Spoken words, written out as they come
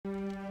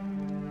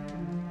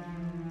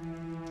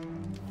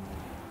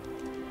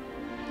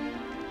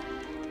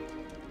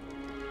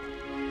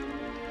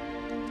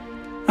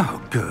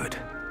Good.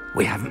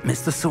 We haven't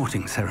missed the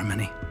sorting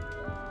ceremony.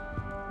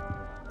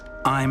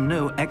 I'm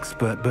no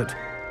expert, but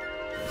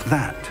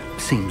that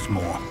seems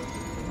more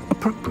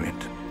appropriate.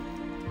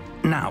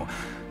 Now,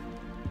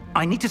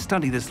 I need to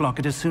study this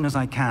locket as soon as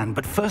I can,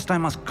 but first I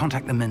must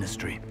contact the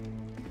Ministry.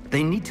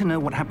 They need to know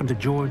what happened to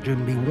George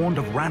and be warned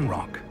of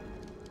Ranrock.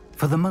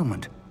 For the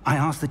moment, I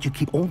ask that you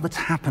keep all that's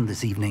happened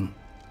this evening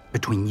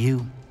between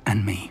you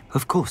and me.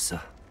 Of course,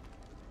 sir.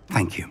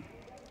 Thank you.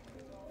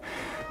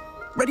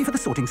 Ready for the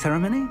sorting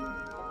ceremony?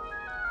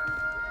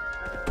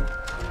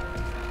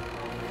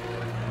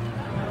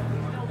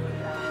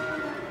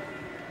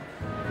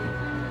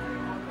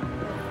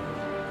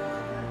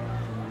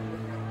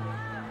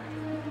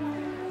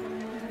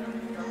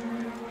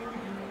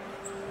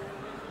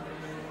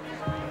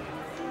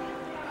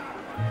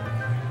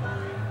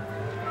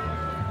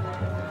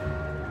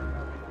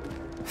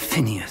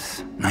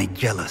 Phineas,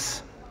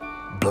 Nigellus,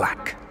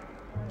 Black.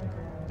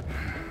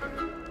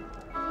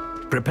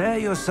 Prepare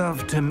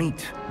yourself to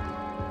meet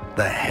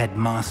the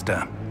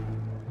headmaster.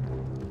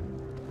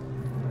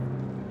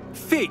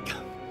 Fig,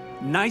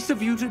 nice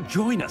of you to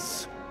join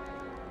us.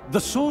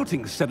 The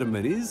sorting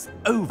ceremony's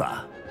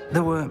over.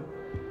 There were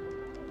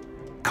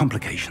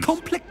complications.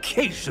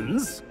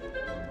 Complications?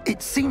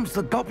 It seems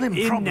the goblin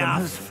problem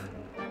has... Enough!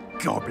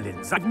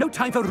 Goblins. I've no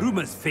time for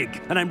rumors,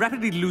 Fig, and I'm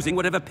rapidly losing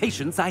whatever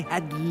patience I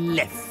had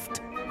left.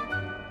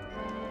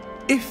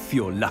 If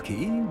you're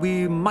lucky,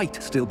 we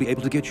might still be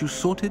able to get you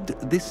sorted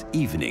this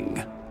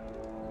evening.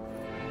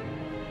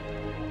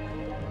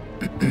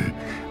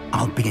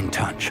 I'll be in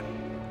touch.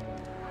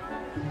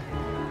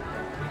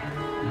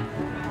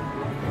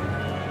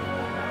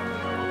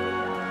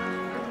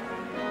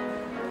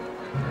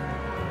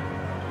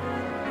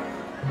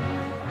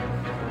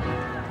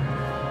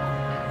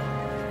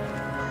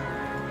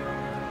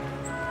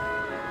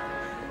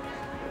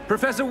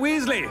 Professor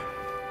Weasley,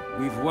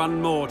 we've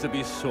one more to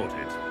be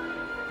sorted.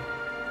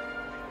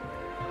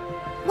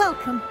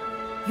 Welcome.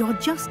 You're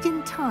just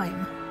in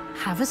time.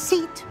 Have a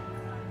seat.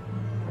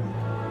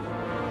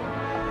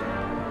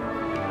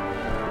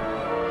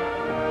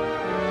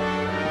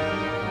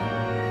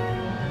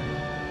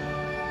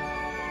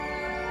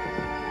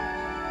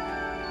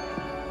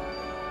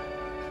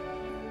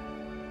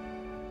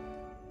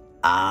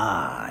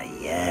 Ah,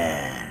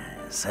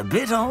 yes. A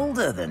bit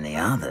older than the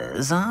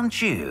others,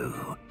 aren't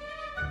you?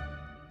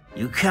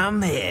 You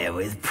come here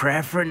with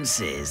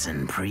preferences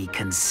and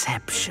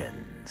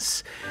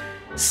preconceptions.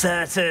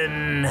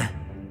 Certain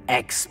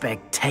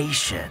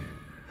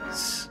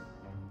expectations.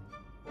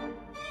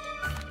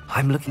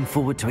 I'm looking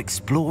forward to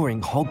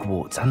exploring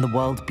Hogwarts and the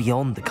world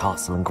beyond the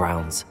castle and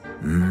grounds.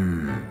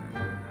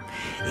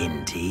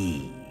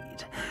 Indeed.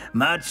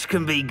 Much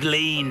can be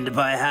gleaned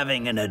by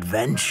having an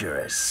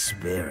adventurous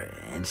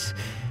spirit,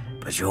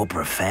 but your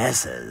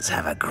professors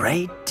have a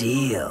great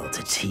deal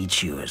to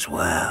teach you as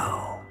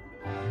well.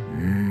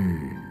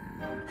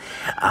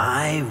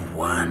 I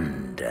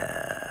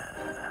wonder...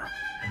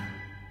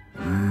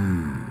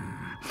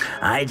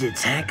 I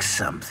detect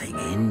something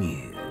in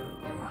you.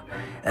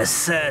 A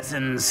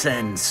certain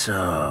sense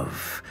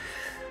of...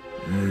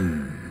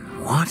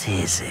 what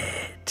is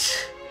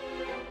it?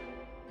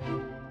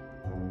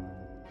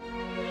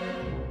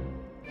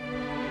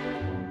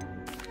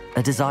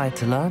 A desire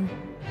to learn?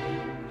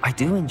 I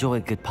do enjoy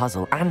a good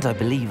puzzle, and I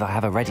believe I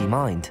have a ready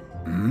mind.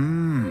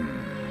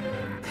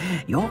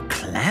 You're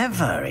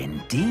clever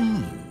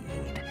indeed.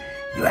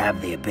 You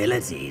have the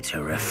ability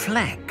to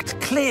reflect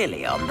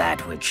clearly on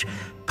that which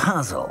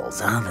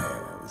puzzles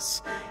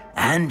others.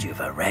 And you've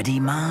a ready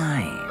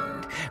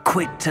mind,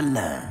 quick to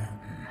learn.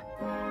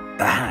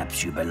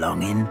 Perhaps you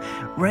belong in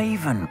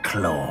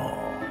Ravenclaw.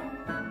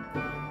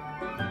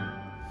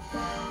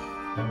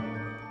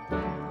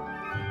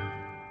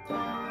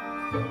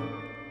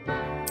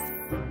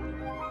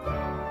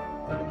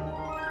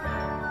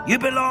 You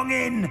belong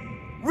in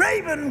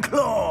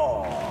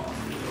Ravenclaw!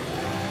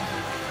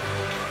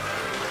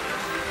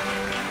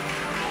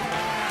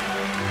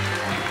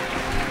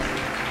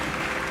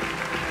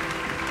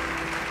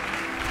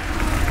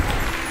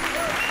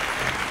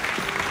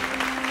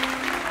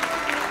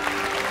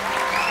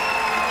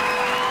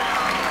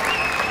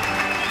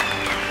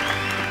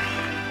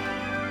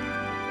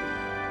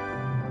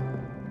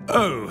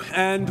 Oh,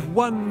 and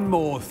one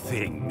more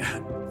thing.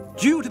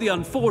 Due to the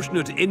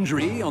unfortunate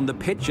injury on the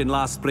pitch in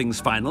last spring's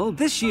final,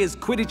 this year's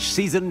Quidditch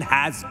season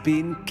has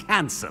been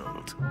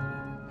cancelled.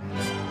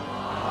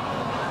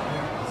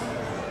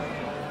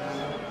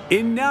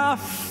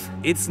 Enough!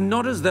 It's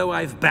not as though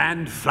I've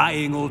banned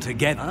flying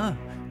altogether,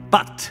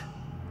 but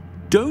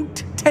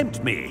don't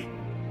tempt me.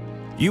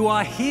 You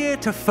are here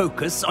to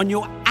focus on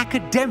your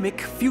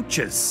academic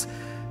futures.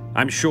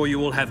 I'm sure you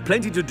will have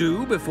plenty to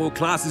do before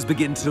classes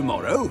begin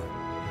tomorrow.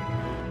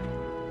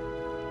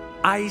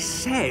 I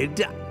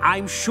said,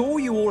 I'm sure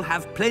you all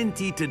have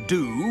plenty to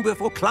do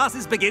before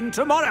classes begin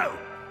tomorrow.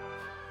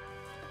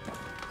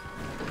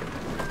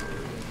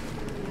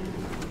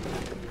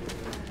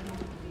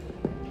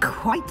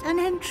 Quite an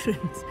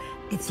entrance.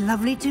 It's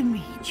lovely to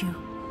meet you.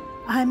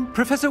 I'm...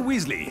 Professor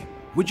Weasley,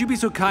 would you be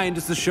so kind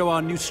as to show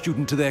our new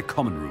student to their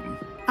common room?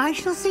 I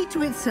shall see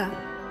to it, sir.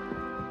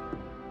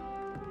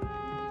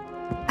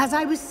 As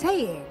I was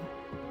saying,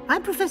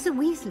 I'm Professor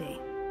Weasley.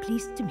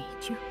 Pleased to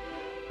meet you.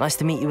 Nice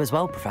to meet you as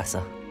well,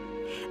 Professor.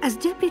 As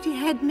Deputy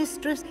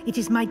Headmistress, it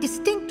is my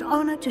distinct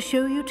honor to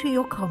show you to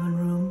your common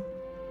room.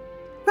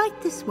 Right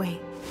this way.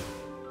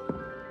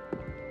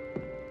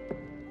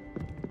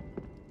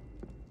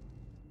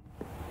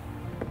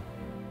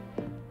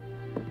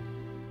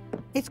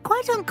 It's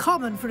quite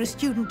uncommon for a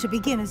student to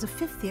begin as a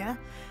fifth year.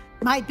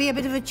 Might be a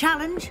bit of a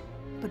challenge,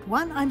 but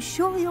one I'm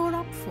sure you're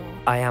up for.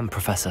 I am,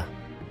 Professor.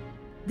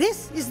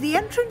 This is the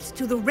entrance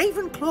to the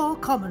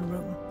Ravenclaw Common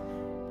Room.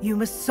 You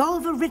must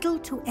solve a riddle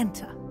to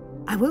enter.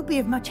 I won't be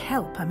of much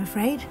help, I'm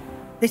afraid.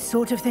 This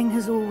sort of thing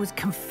has always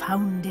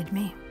confounded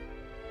me.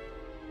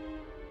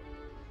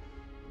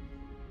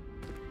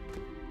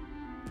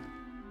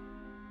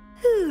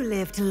 Who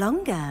lived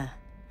longer?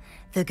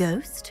 The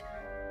ghost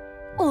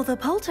or the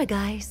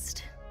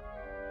poltergeist?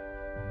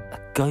 A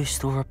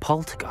ghost or a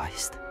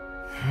poltergeist?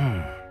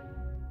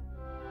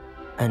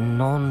 A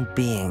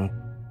non-being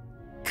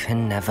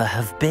can never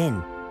have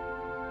been.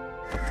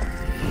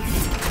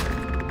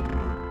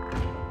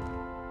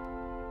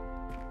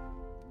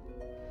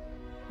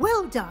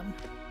 Well done.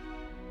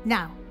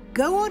 Now,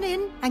 go on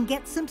in and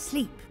get some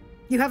sleep.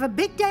 You have a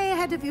big day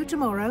ahead of you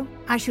tomorrow.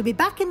 I shall be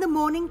back in the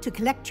morning to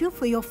collect you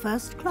for your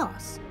first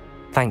class.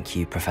 Thank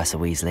you, Professor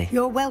Weasley.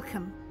 You're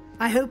welcome.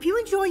 I hope you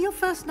enjoy your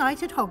first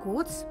night at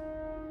Hogwarts.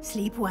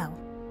 Sleep well.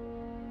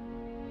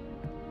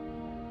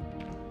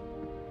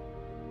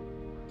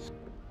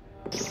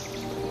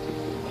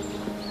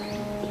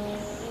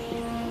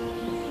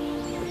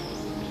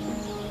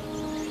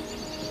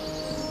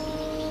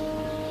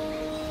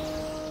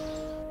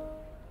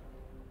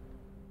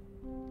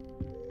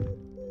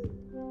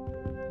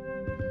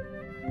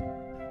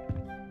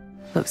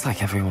 Looks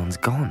like everyone's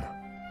gone.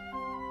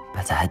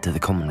 Better head to the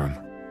common room.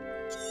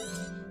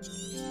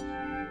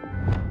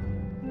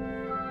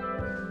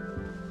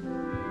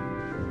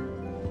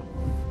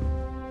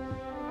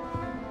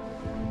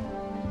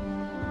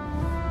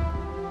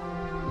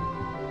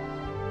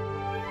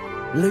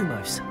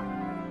 Lumos.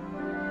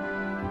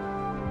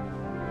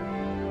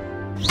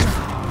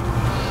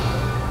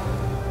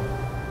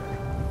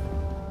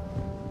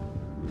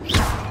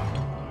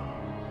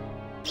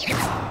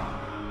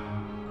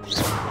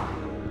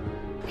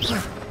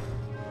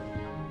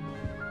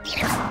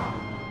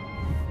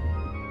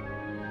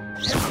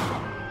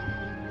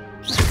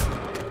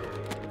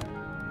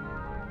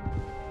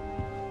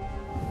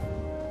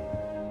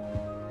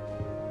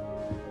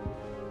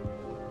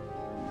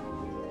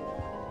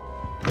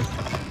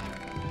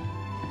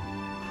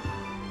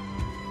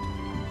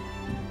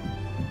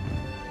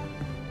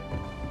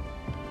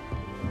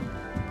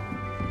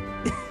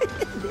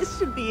 This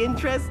should be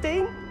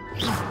interesting.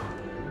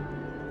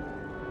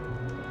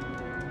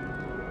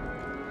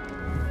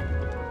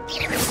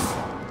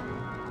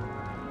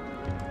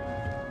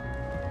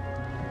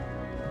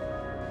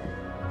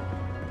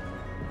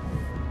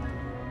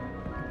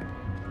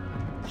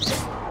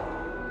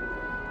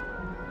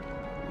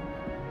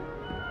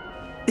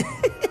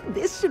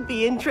 This should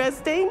be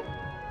interesting.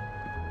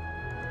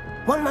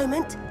 One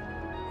moment.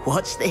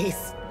 Watch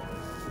this.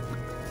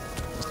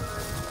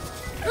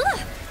 Ugh!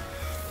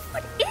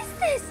 What is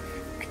this?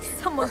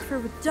 Someone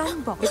threw a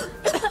dung bomb.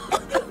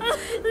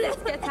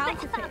 Let's get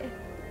out of here.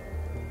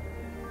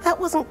 That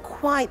wasn't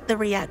quite the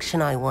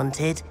reaction I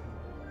wanted.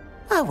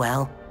 Oh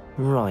well.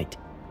 Right.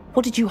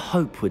 What did you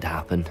hope would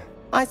happen?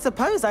 I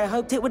suppose I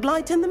hoped it would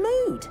lighten the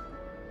mood.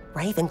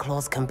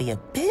 Ravenclaws can be a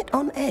bit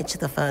on edge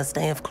the first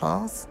day of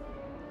class.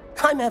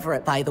 I'm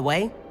Everett, by the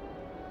way.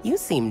 You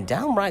seem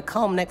downright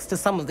calm next to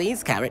some of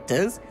these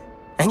characters,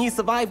 and you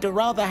survived a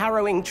rather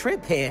harrowing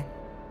trip here.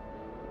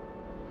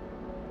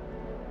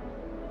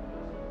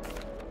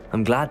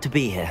 I'm glad to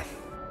be here.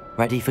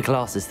 Ready for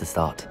classes to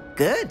start.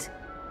 Good.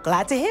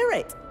 Glad to hear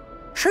it.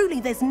 Truly,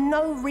 there's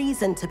no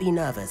reason to be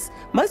nervous.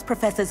 Most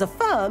professors are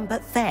firm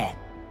but fair.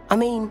 I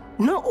mean,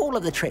 not all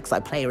of the tricks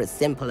I play are as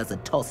simple as a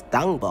tossed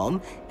dung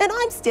bomb, and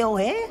I'm still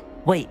here.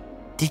 Wait,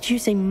 did you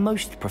say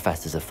most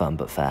professors are fun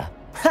but fair?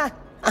 Ha!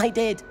 I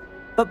did.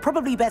 But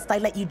probably best I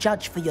let you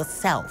judge for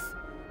yourself.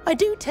 I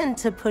do tend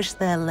to push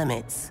their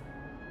limits.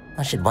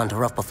 I should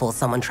wander off before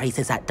someone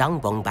traces that dung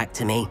bomb back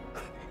to me.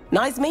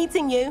 Nice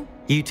meeting you.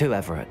 You too,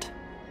 Everett.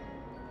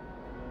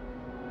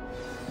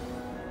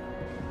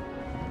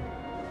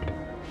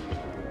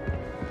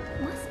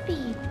 Must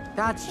be.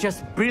 That's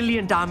just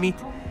brilliant, Amit.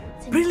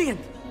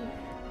 Brilliant!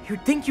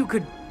 You'd think you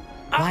could...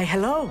 Why,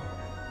 hello.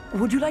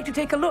 Would you like to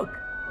take a look?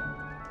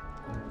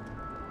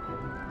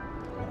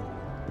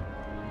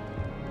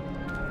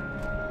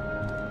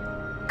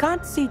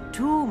 Can't see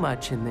too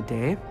much in the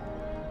day.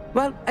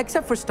 Well,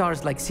 except for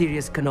stars like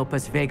Sirius,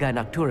 Canopus, Vega, and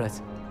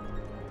Arcturus.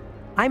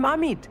 I'm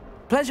Amit.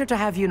 Pleasure to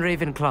have you in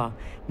Ravenclaw.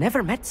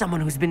 Never met someone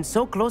who's been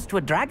so close to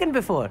a dragon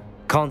before.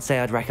 Can't say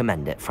I'd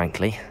recommend it,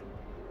 frankly.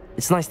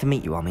 It's nice to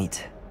meet you,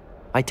 Amit.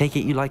 I take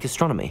it you like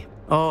astronomy?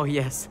 Oh,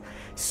 yes.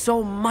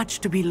 So much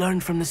to be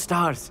learned from the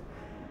stars.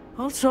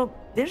 Also,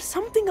 There's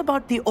something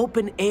about the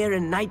open air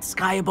and night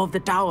sky above the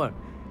tower.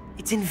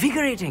 It's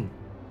invigorating.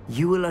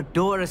 You will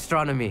adore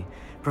astronomy.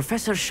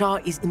 Professor Shaw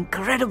is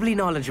incredibly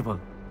knowledgeable.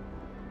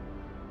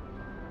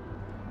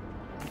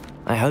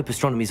 I hope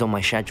astronomy's on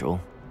my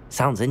schedule.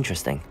 Sounds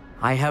interesting.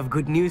 I have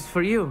good news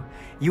for you.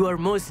 You are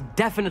most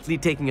definitely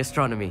taking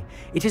astronomy.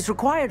 It is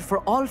required for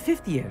all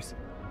 5th years.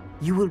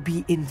 You will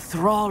be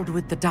enthralled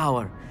with the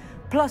tower.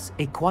 Plus,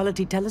 a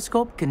quality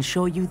telescope can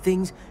show you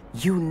things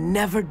you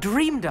never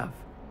dreamed of.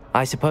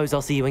 I suppose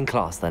I'll see you in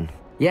class then.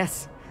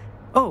 Yes.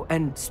 Oh,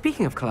 and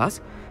speaking of class,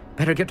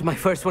 better get to my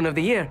first one of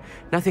the year.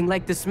 Nothing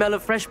like the smell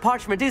of fresh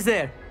parchment, is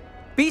there?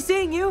 Be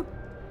seeing you!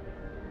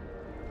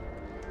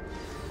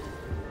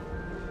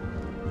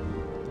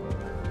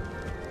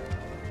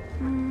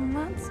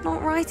 That's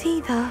not right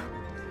either.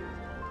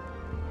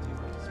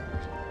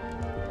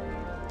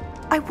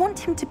 I want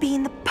him to be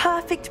in the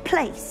perfect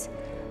place.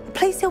 A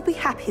place he'll be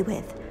happy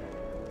with.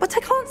 But I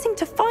can't seem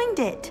to find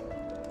it.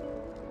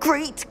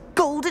 Great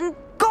golden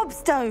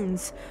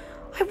gobstones!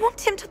 I want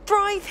him to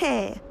thrive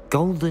here.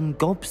 Golden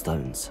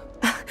gobstones?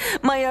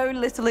 My own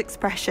little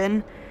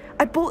expression.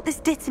 I bought this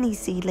Dittany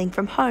seedling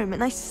from home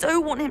and I so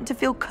want him to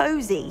feel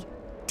cozy.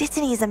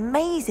 Dittany is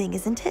amazing,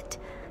 isn't it?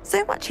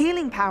 So much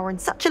healing power in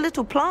such a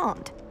little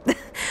plant.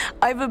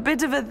 I've a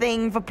bit of a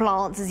thing for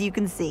plants, as you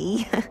can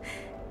see.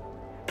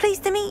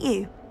 Pleased to meet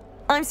you.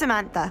 I'm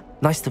Samantha.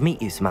 Nice to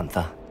meet you,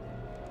 Samantha.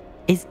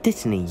 Is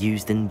Dittany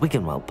used in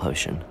Wiggenweld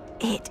potion?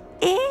 It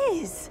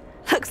is.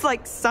 Looks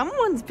like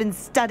someone's been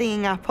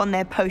studying up on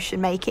their potion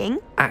making.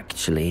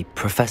 Actually,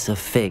 Professor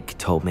Fig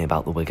told me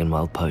about the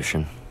Wiggenweld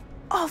potion.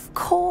 Of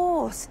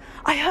course.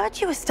 I heard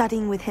you were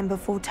studying with him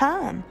before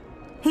term.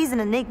 He's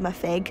an enigma,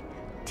 Fig.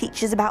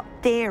 Teaches about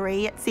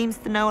theory, yet seems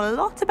to know a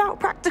lot about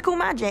practical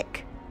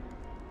magic.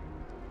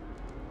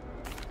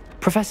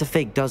 Professor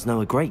Fig does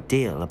know a great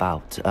deal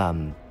about,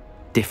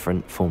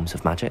 different forms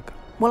of magic.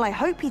 Well, I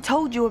hope he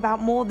told you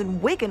about more than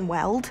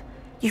Wiggenweld.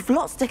 You've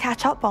lots to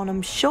catch up on,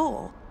 I'm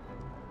sure.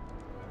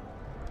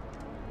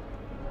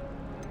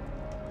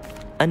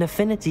 An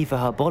affinity for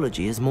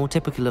herbology is more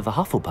typical of a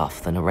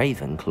Hufflepuff than a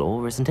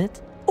Ravenclaw, isn't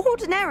it?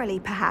 Ordinarily,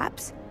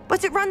 perhaps,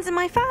 but it runs in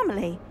my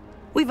family.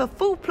 We've a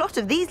full plot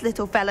of these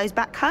little fellows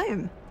back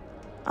home.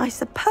 I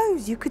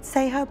suppose you could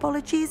say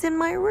herbology is in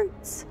my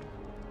roots.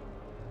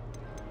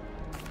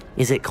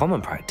 Is it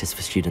common practice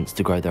for students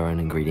to grow their own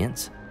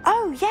ingredients?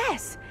 Oh,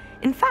 yes.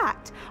 In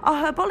fact,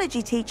 our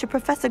herbology teacher,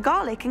 Professor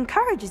Garlick,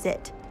 encourages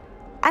it.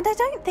 And I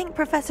don't think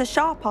Professor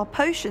Sharp, our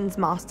potions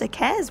master,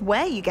 cares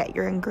where you get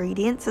your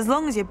ingredients, as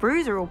long as your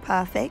brews are all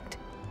perfect.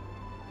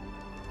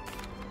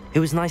 It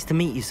was nice to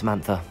meet you,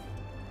 Samantha.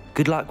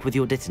 Good luck with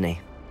your Dittany.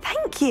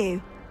 Thank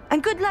you.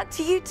 And good luck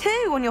to you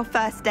too on your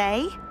first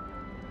day.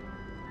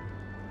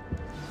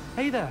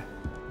 Hey there,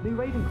 new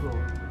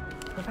Ravenclaw.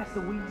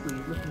 Professor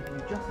Weasley is looking for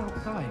you just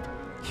outside.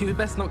 You'd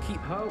best not keep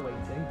her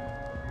waiting.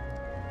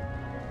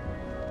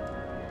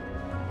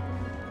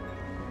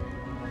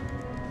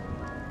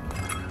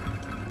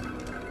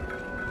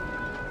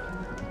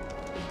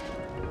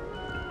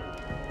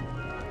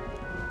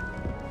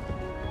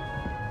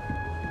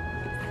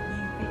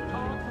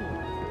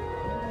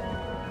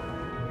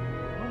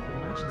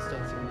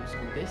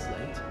 This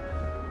late.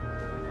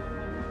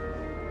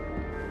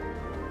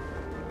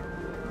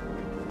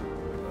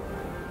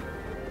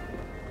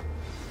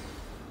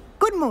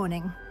 Good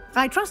morning.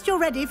 I trust you're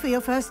ready for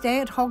your first day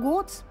at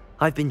Hogwarts?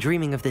 I've been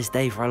dreaming of this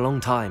day for a long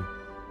time.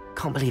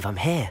 Can't believe I'm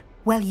here.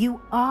 Well,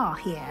 you are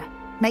here.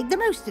 Make the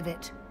most of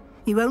it.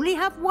 You only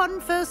have one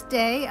first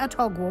day at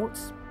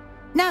Hogwarts.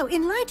 Now,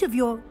 in light of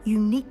your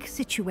unique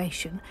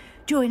situation,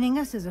 joining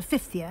us as a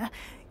 5th year,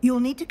 you'll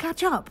need to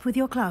catch up with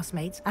your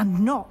classmates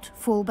and not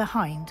fall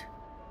behind.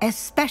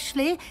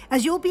 Especially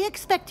as you'll be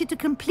expected to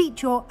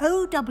complete your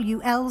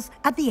OWLs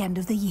at the end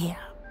of the year.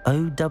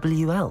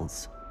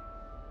 OWLs?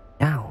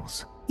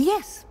 Owls?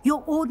 Yes,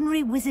 your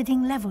ordinary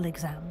wizarding level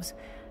exams.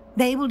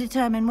 They will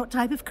determine what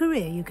type of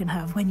career you can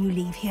have when you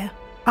leave here.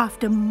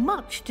 After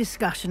much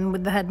discussion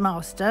with the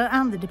headmaster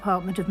and the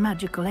Department of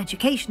Magical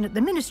Education at the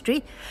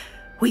Ministry,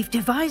 we've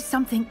devised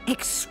something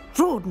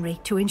extraordinary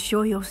to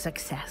ensure your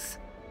success.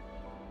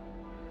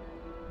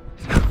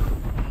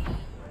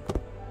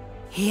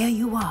 Here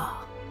you are.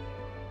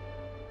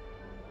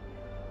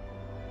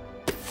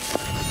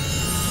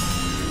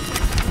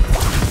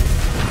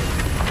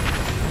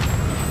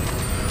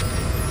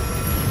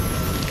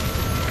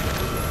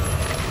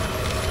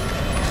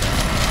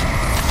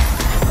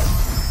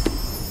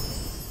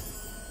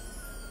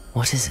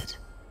 What is it?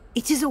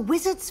 It is a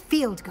wizard's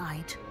field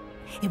guide.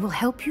 It will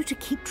help you to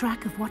keep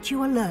track of what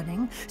you are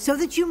learning so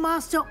that you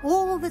master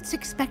all that's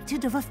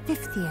expected of a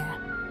 5th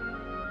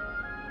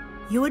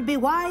year. You would be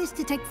wise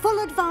to take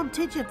full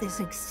advantage of this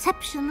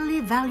exceptionally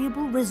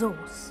valuable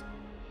resource.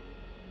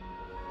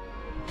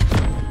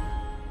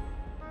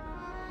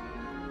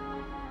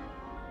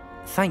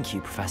 Thank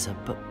you, Professor,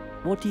 but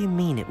what do you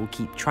mean it will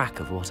keep track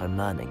of what I'm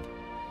learning?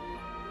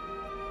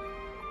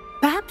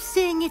 Perhaps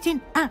seeing it in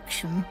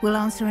action will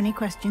answer any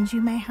questions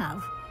you may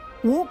have.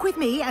 Walk with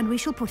me and we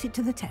shall put it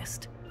to the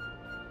test.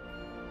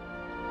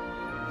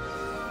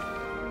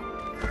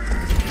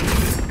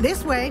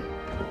 This way.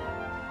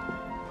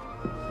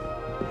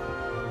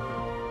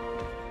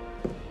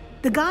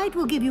 The guide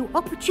will give you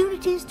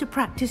opportunities to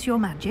practice your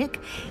magic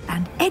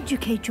and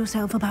educate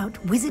yourself about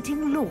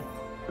wizarding lore.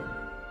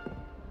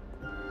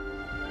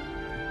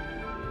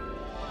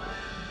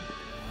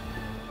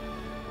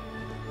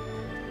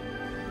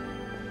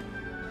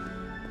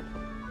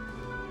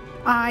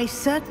 I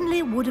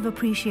certainly would have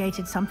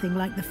appreciated something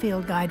like the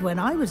field guide when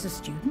I was a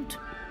student.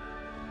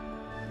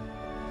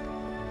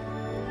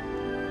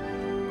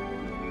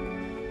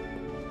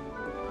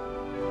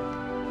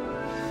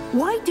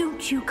 Why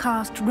don't you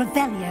cast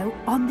Revelio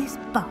on this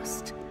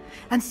bust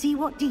and see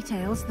what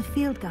details the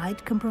field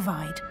guide can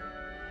provide?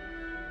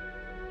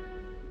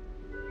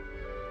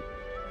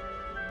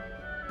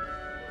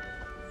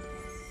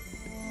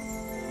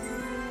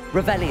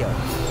 Revelio.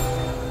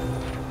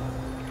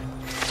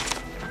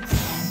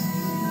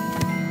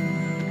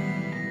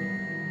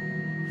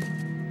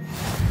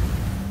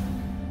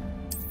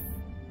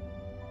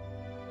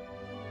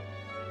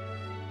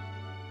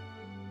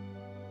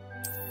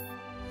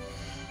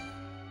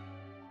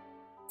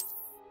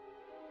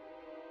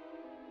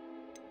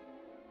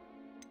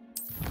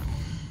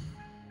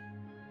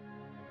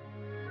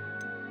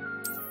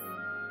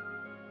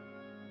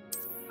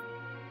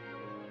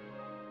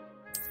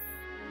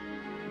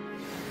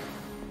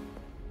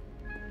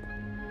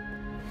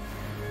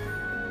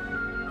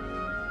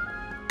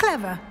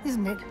 Clever,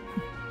 isn't it?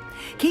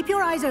 Keep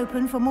your eyes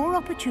open for more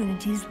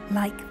opportunities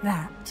like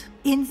that,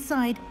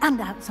 inside and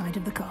outside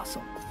of the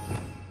castle.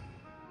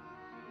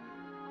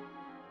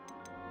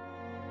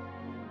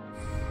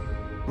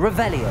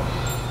 Revelio.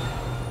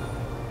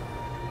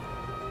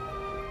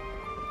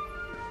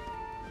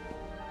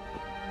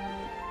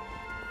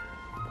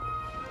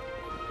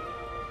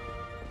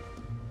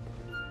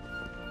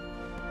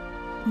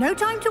 No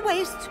time to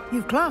waste.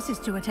 You've classes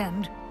to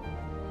attend.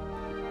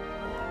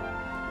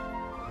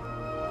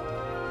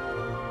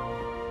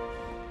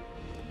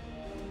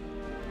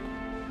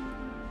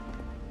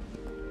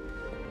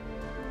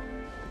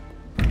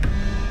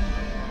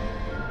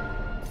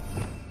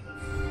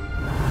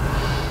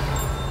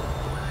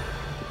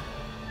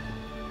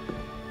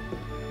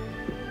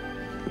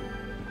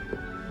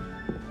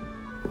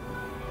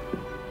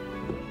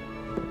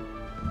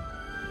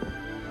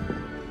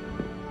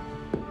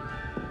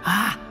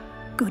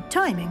 Good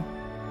timing.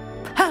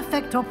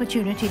 Perfect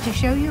opportunity to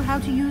show you how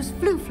to use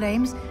flue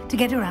flames to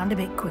get around a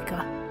bit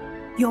quicker.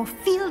 Your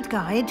field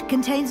guide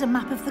contains a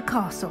map of the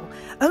castle.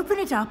 Open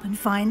it up and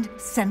find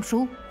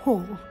Central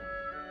Hall.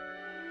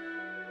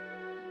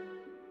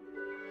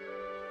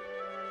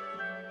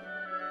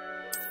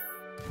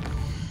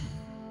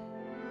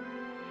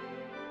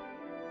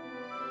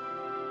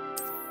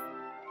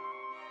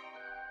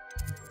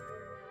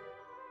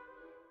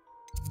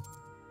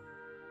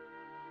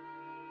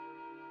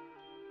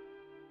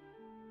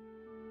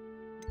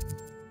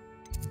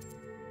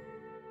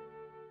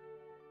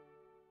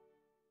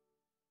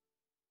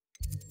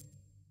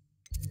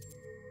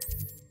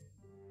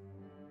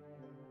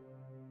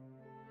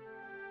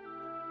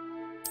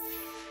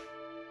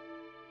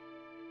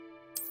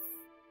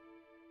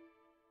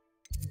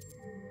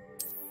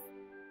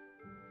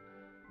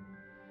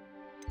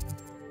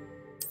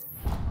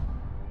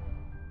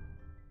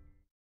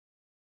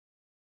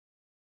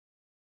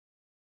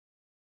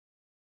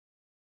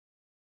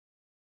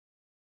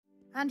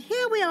 And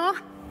here we are.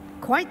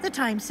 Quite the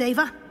time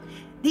saver.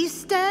 These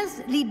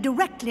stairs lead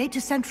directly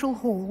to Central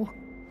Hall.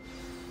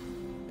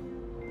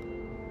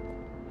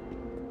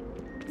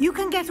 You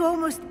can get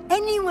almost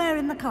anywhere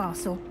in the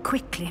castle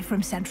quickly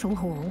from Central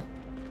Hall.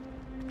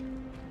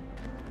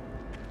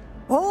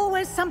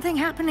 Always something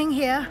happening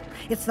here.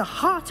 It's the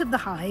heart of the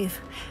hive.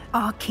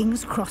 Our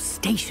King's Cross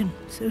station,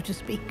 so to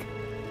speak.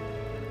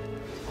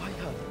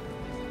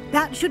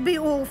 That should be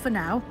all for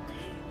now.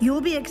 You'll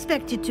be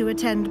expected to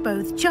attend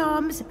both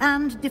Charms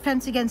and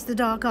Defense Against the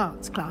Dark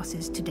Arts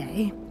classes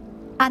today.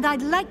 And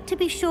I'd like to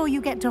be sure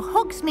you get to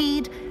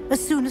Hogsmeade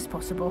as soon as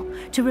possible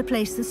to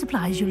replace the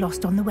supplies you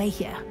lost on the way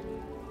here.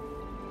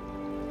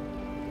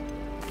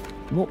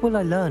 What will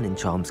I learn in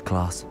Charms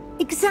class?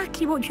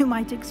 Exactly what you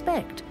might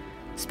expect.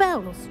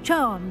 Spells,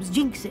 charms,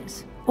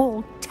 jinxes,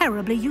 all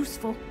terribly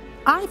useful.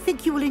 I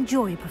think you will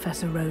enjoy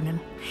Professor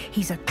Ronan.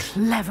 He's a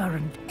clever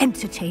and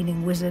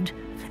entertaining wizard,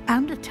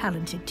 and a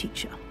talented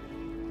teacher.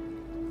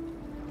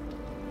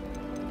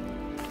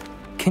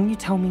 Can you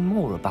tell me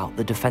more about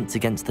the Defense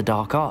Against the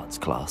Dark Arts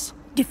class?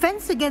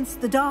 Defense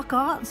Against the Dark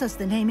Arts, as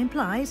the name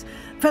implies,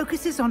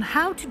 focuses on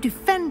how to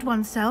defend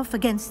oneself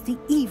against the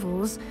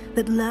evils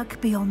that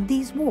lurk beyond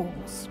these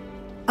walls.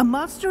 A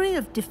mastery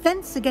of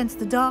Defense Against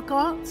the Dark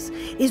Arts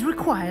is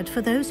required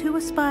for those who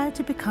aspire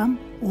to become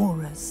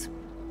auras.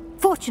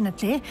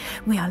 Fortunately,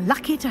 we are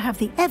lucky to have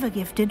the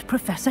ever-gifted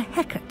Professor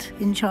Hecat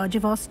in charge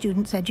of our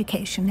students'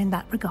 education in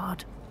that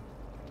regard.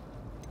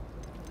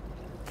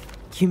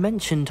 You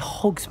mentioned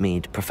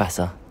Hogsmeade,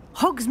 Professor.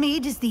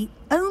 Hogsmeade is the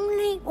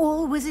only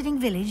all-wizarding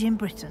village in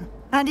Britain,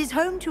 and is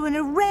home to an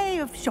array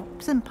of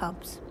shops and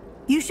pubs.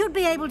 You should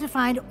be able to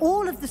find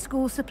all of the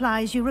school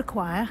supplies you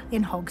require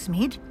in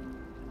Hogsmeade.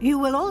 You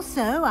will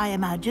also, I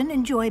imagine,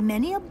 enjoy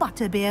many a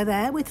butterbeer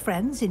there with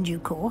friends in due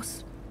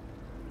course.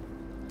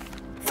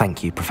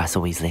 Thank you, Professor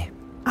Weasley.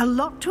 A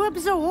lot to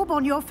absorb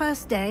on your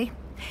first day,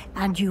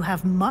 and you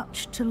have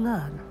much to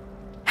learn.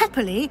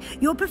 Happily,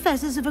 your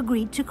professors have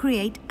agreed to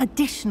create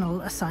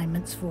additional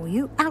assignments for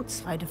you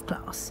outside of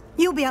class.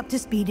 You'll be up to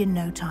speed in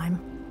no time.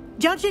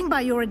 Judging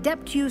by your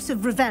adept use of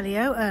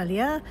Revelio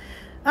earlier,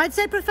 I'd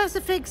say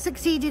Professor Fig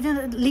succeeded in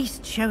at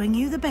least showing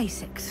you the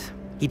basics.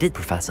 He did,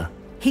 Professor.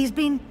 He's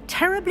been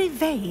terribly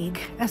vague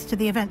as to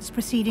the events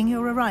preceding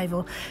your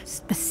arrival,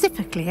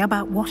 specifically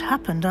about what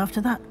happened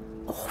after that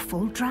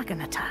awful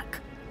dragon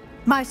attack.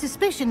 My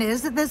suspicion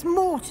is that there's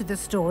more to the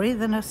story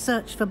than a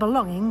search for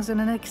belongings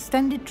and an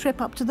extended trip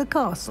up to the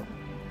castle.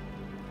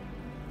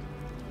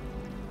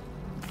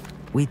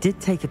 We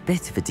did take a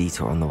bit of a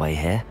detour on the way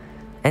here.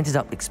 Ended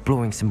up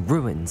exploring some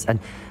ruins and...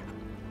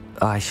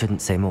 I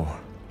shouldn't say more.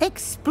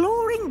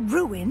 Exploring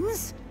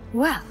ruins?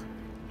 Well,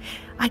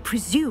 I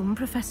presume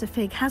Professor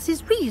Fig has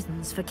his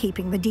reasons for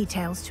keeping the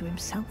details to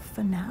himself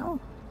for now.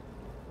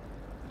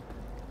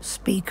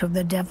 Speak of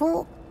the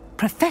devil,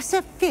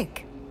 Professor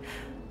Fig.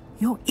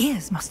 Your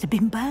ears must have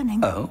been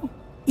burning. Oh?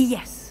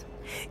 Yes.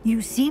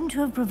 You seem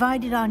to have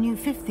provided our new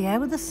fifth year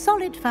with a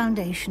solid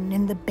foundation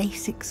in the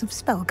basics of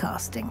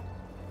spellcasting.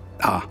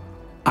 Ah,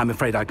 I'm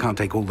afraid I can't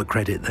take all the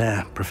credit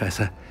there,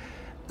 Professor.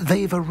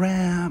 They've a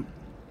rare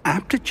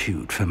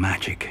aptitude for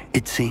magic,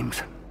 it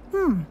seems.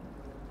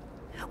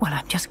 Well,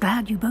 I'm just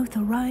glad you both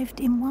arrived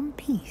in one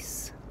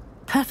piece.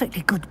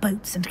 Perfectly good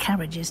boats and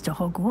carriages to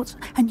Hogwarts,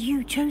 and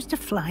you chose to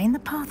fly in the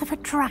path of a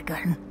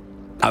dragon.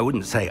 I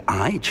wouldn't say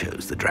I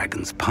chose the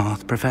dragon's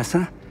path,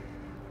 Professor.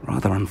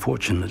 Rather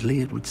unfortunately,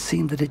 it would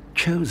seem that it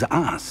chose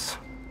us.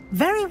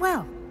 Very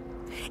well.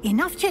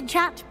 Enough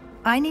chit-chat.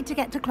 I need to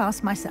get to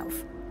class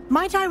myself.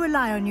 Might I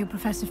rely on you,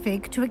 Professor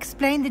Fig, to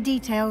explain the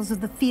details of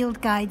the field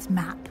guide's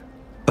map?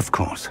 Of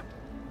course.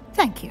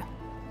 Thank you.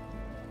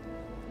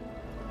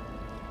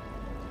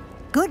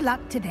 Good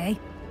luck today.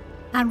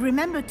 And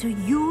remember to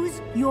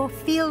use your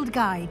field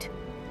guide.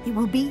 It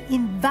will be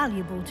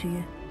invaluable to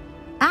you.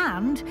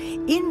 And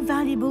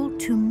invaluable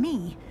to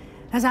me,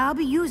 as I'll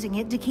be using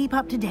it to keep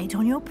up to date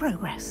on your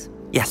progress.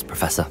 Yes,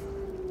 Professor.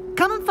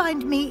 Come and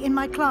find me in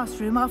my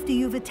classroom after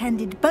you've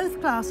attended both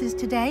classes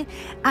today,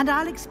 and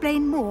I'll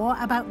explain more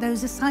about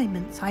those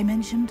assignments I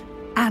mentioned.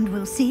 And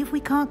we'll see if we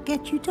can't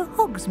get you to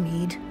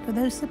Hogsmeade for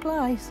those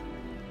supplies.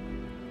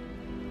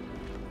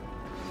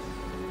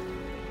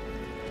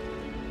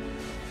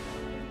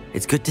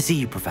 It's good to see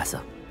you,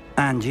 Professor.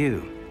 And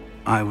you.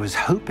 I was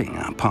hoping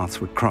our paths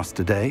would cross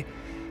today,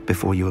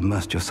 before you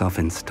immersed yourself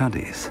in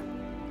studies.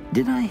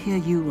 Did I hear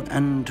you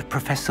and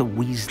Professor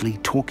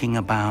Weasley talking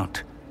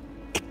about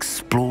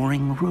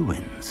exploring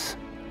ruins?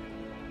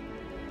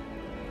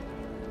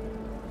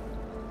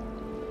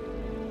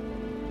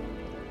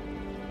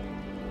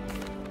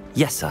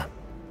 Yes, sir.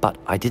 But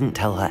I didn't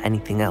tell her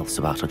anything else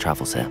about our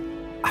travels here.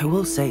 I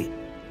will say,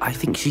 I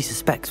think she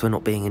suspects we're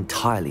not being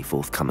entirely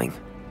forthcoming.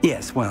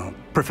 Yes, well,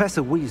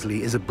 Professor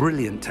Weasley is a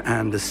brilliant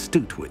and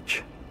astute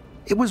witch.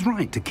 It was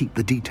right to keep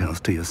the details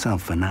to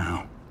yourself for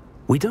now.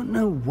 We don't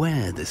know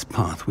where this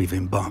path we've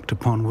embarked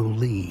upon will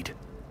lead.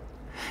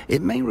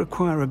 It may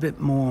require a bit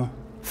more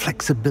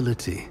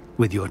flexibility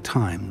with your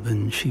time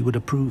than she would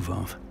approve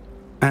of.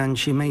 And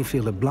she may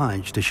feel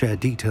obliged to share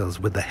details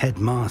with the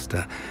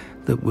headmaster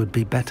that would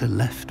be better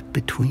left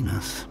between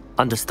us.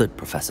 Understood,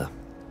 Professor.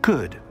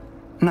 Good.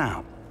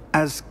 Now,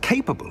 as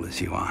capable as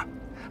you are,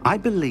 I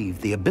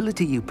believe the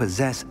ability you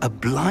possess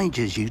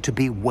obliges you to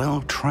be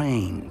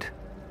well-trained.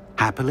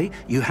 Happily,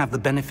 you have the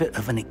benefit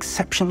of an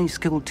exceptionally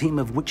skilled team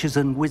of witches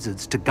and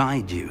wizards to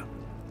guide you.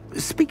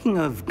 Speaking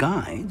of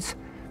guides,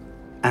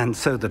 and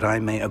so that I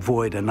may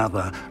avoid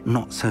another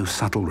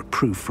not-so-subtle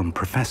reproof from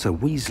Professor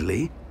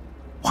Weasley,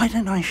 why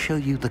don't I show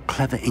you the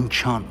clever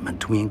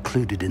enchantment we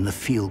included in the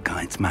field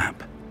guide's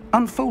map?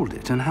 Unfold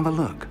it and have a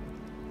look.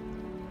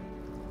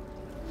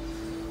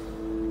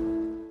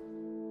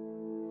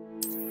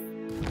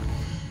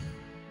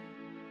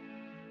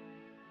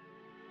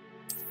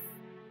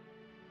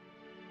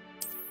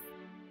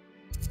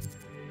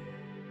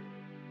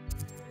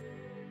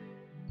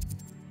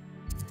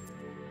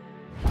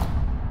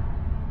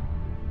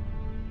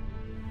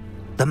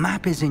 The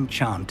map is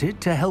enchanted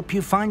to help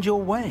you find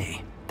your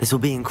way. This will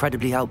be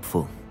incredibly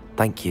helpful.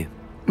 Thank you.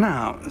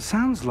 Now,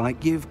 sounds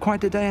like you've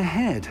quite a day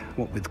ahead,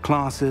 what with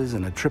classes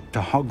and a trip to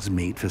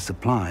Hogsmeade for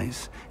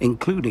supplies,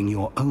 including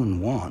your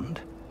own wand.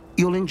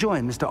 You'll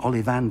enjoy Mr.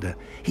 Ollivander.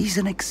 He's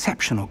an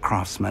exceptional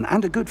craftsman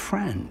and a good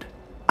friend.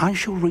 I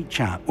shall reach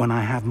out when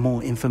I have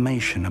more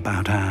information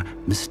about our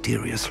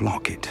mysterious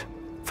locket.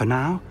 For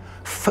now,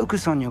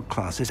 focus on your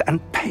classes and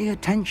pay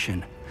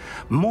attention.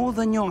 More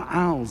than your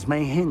owls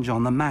may hinge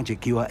on the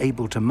magic you are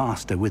able to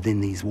master within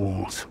these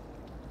walls.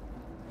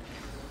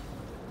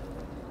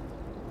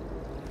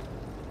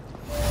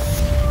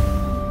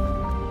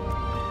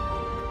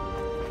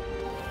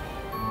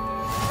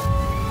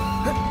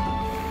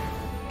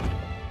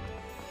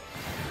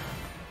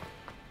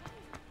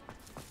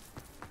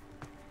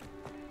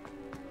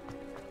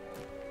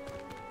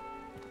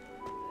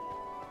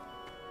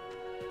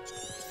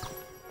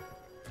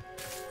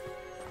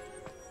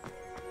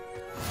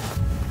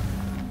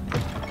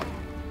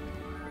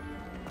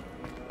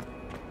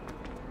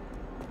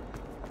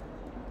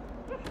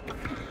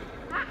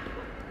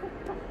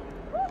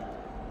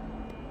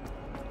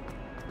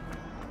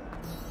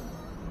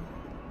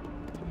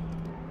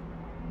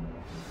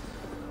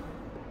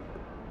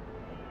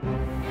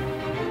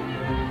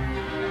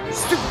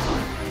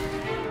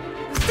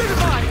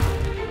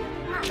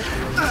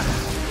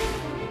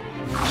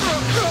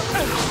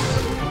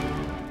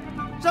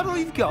 that all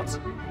you've got?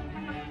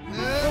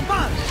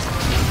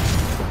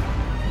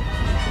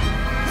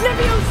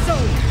 Levioso!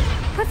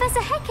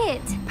 Professor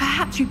Hecat!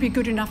 Perhaps you'd be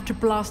good enough to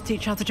blast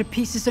each other to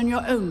pieces on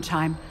your own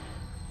time.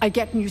 I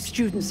get new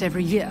students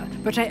every year,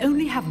 but I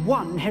only have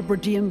one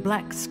Hebridean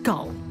black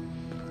skull.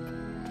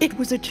 It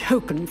was a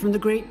token from the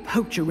Great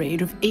Poacher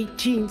Raid of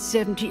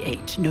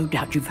 1878. No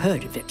doubt you've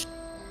heard of it.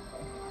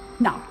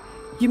 Now,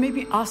 you may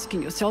be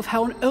asking yourself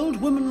how an old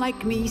woman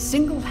like me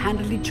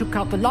single-handedly took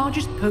out the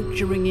largest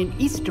poacher ring in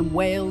eastern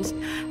Wales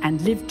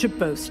and lived to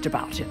boast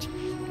about it.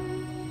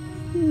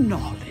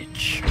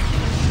 Knowledge.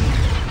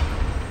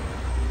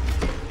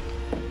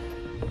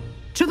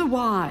 To the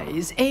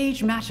wise,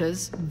 age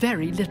matters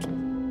very little.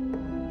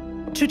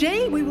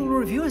 Today we will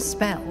review a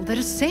spell that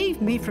has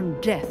saved me from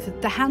death at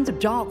the hands of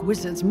dark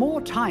wizards more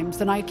times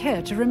than I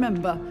care to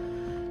remember.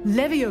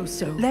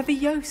 Levioso.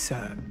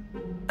 Levioso?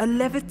 A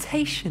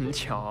levitation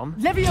charm?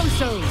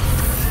 Levioso!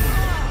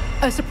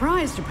 A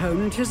surprised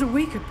opponent is a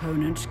weak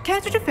opponent.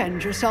 Care to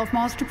defend yourself,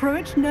 Master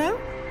Pruitt? No?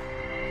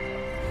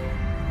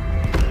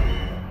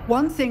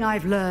 One thing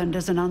I've learned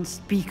as an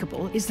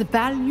unspeakable is the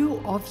value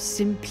of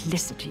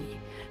simplicity,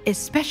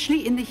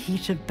 especially in the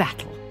heat of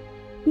battle.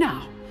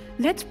 Now,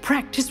 let's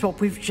practice what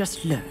we've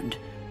just learned,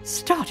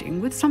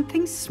 starting with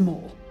something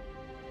small.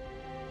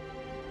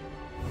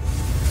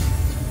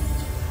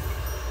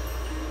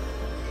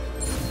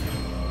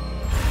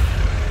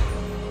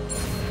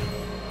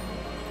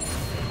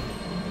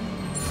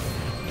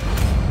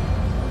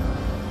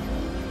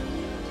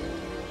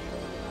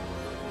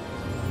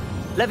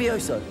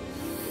 Levioso.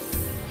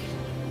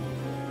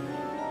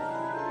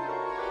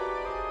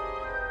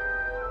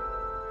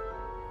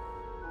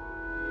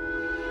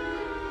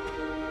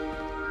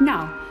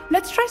 Now,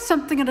 let's try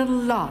something a little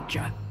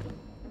larger.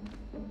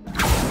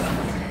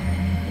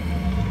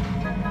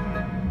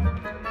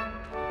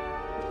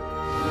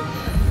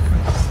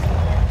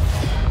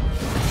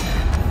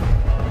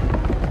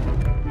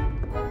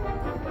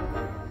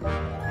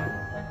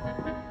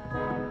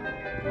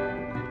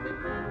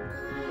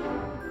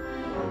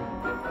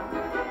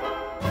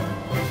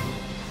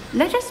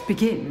 Let us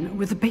begin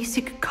with the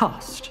basic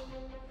cast.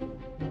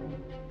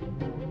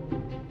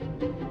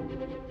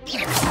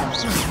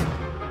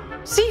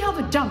 See how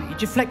the dummy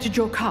deflected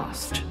your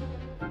cast?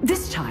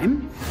 This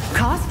time,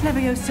 cast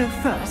Levioso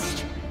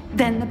first,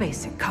 then the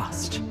basic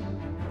cast.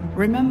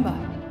 Remember,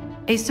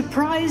 a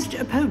surprised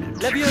opponent.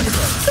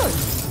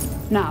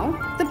 Levioso! Good.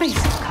 Now, the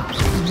basic cast.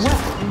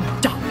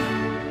 Well done.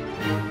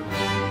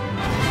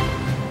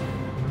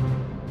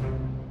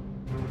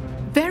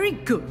 Very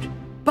good,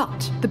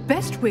 but the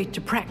best way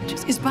to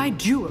practice is by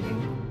dueling.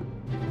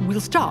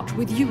 We'll start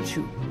with you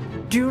two.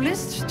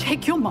 Duelists,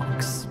 take your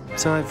marks.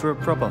 Time for a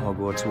proper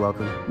Hogwarts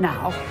welcome.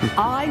 Now,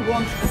 I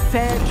want a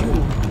fair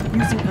duel,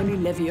 using only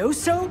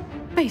Levioso,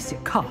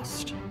 basic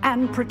cast,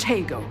 and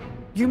Protego.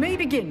 You may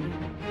begin.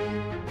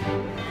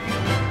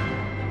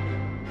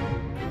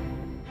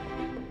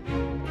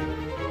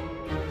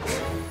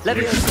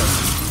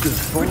 Levioso. Good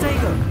for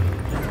Protego.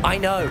 I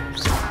know.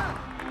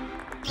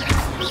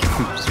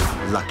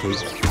 Lucky.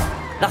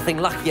 Nothing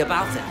lucky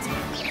about it.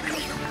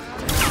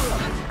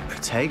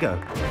 Protego.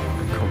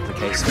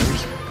 Complicates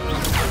things.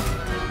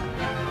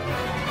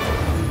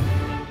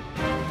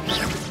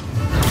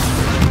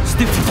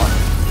 Stupid one.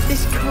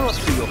 This can't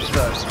be your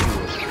first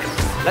duel.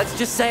 Let's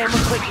just say I'm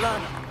a quick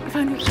learner. If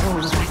only all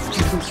of my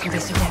students were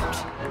this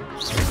adept.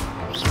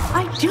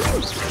 I do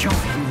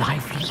enjoy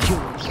lively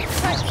duels.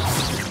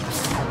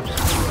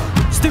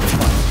 Stupid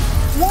one.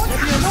 What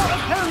if your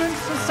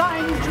opponent's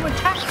assigned to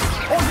attack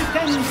or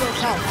defend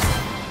yourself?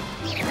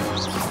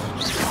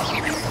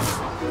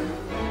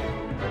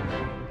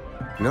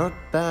 Not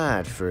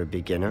bad for a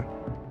beginner.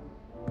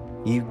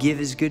 You give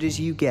as good as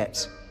you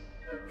get.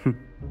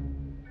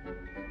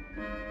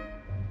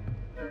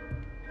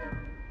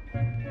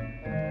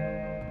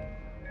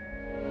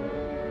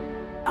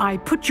 I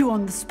put you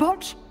on the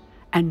spot,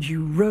 and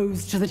you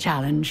rose to the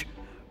challenge.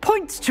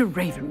 Points to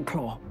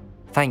Ravenclaw.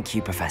 Thank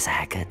you, Professor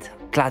Hecat.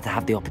 Glad to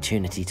have the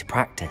opportunity to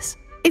practice.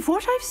 If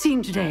what I've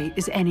seen today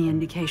is any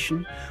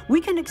indication, we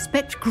can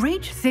expect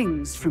great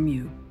things from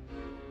you.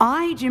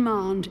 I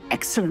demand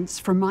excellence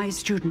from my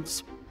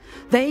students.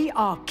 They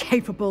are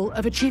capable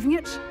of achieving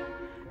it,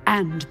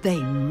 and they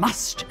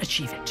must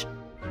achieve it.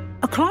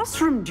 A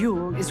classroom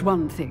duel is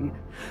one thing,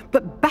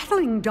 but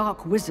battling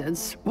dark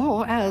wizards,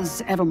 or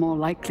as ever more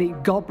likely,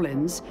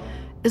 goblins,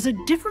 is a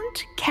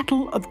different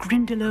kettle of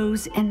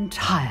Grindylows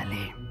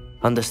entirely.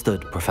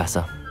 Understood,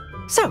 Professor.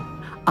 So,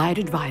 I'd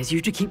advise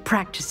you to keep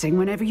practicing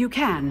whenever you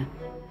can.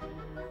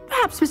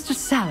 Perhaps Mr.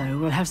 Sallow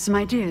will have some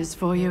ideas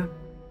for you.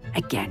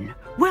 Again,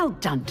 well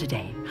done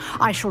today.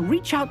 I shall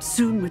reach out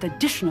soon with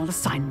additional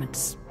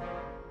assignments.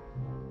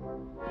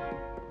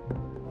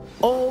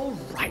 All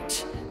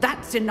right.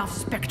 That's enough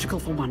spectacle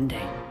for one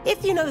day.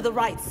 If you know the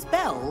right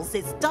spells,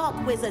 it's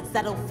dark wizards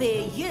that'll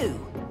fear you,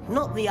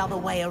 not the other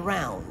way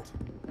around.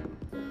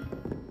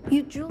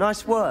 You drew...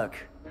 Nice work.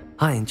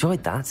 I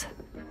enjoyed that.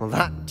 Well,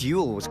 that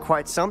duel was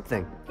quite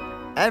something.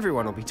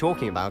 Everyone will be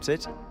talking about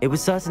it. It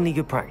was certainly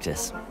good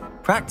practice.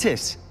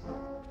 Practice?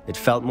 It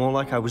felt more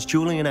like I was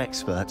dueling an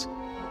expert.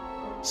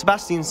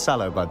 Sebastian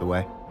Sallow, by the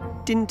way.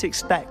 Didn't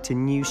expect a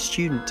new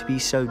student to be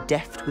so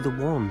deft with a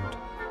wand.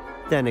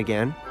 Then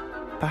again,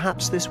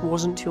 perhaps this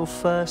wasn't your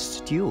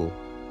first duel.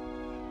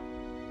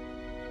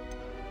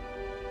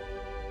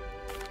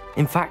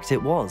 In fact,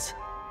 it was.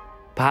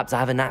 Perhaps I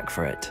have a knack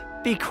for it.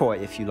 Be coy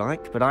if you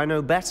like, but I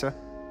know better.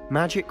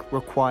 Magic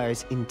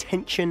requires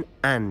intention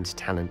and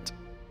talent.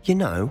 You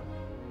know,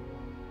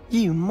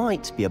 you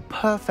might be a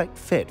perfect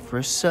fit for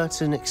a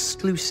certain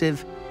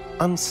exclusive,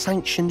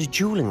 unsanctioned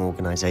dueling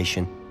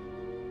organization.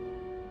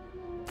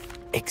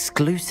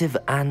 Exclusive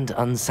and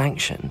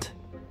unsanctioned.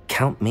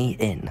 Count me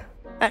in.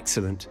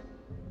 Excellent.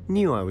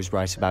 Knew I was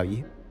right about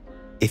you.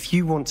 If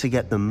you want to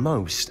get the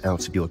most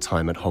out of your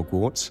time at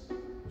Hogwarts,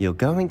 you're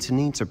going to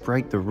need to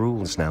break the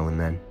rules now and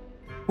then.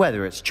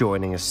 Whether it's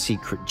joining a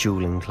secret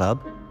dueling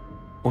club,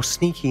 or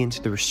sneaking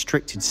into the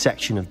restricted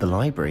section of the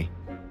library,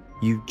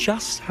 you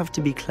just have to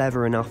be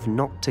clever enough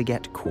not to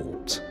get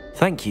caught.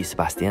 Thank you,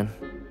 Sebastian.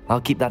 I'll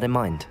keep that in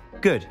mind.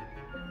 Good.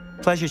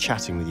 Pleasure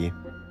chatting with you.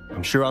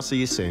 I'm sure I'll see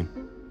you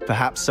soon.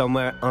 Perhaps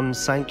somewhere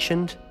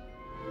unsanctioned?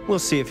 We'll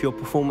see if your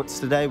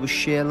performance today was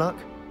sheer luck,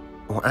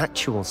 or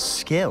actual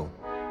skill.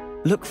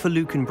 Look for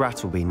Luke and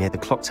Brattleby near the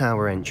clock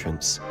tower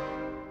entrance.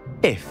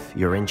 If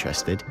you're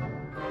interested.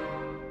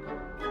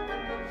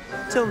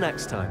 Till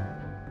next time.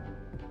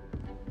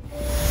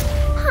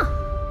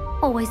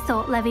 Always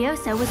thought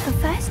Leviosa was for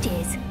first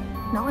years.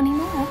 Not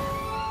anymore.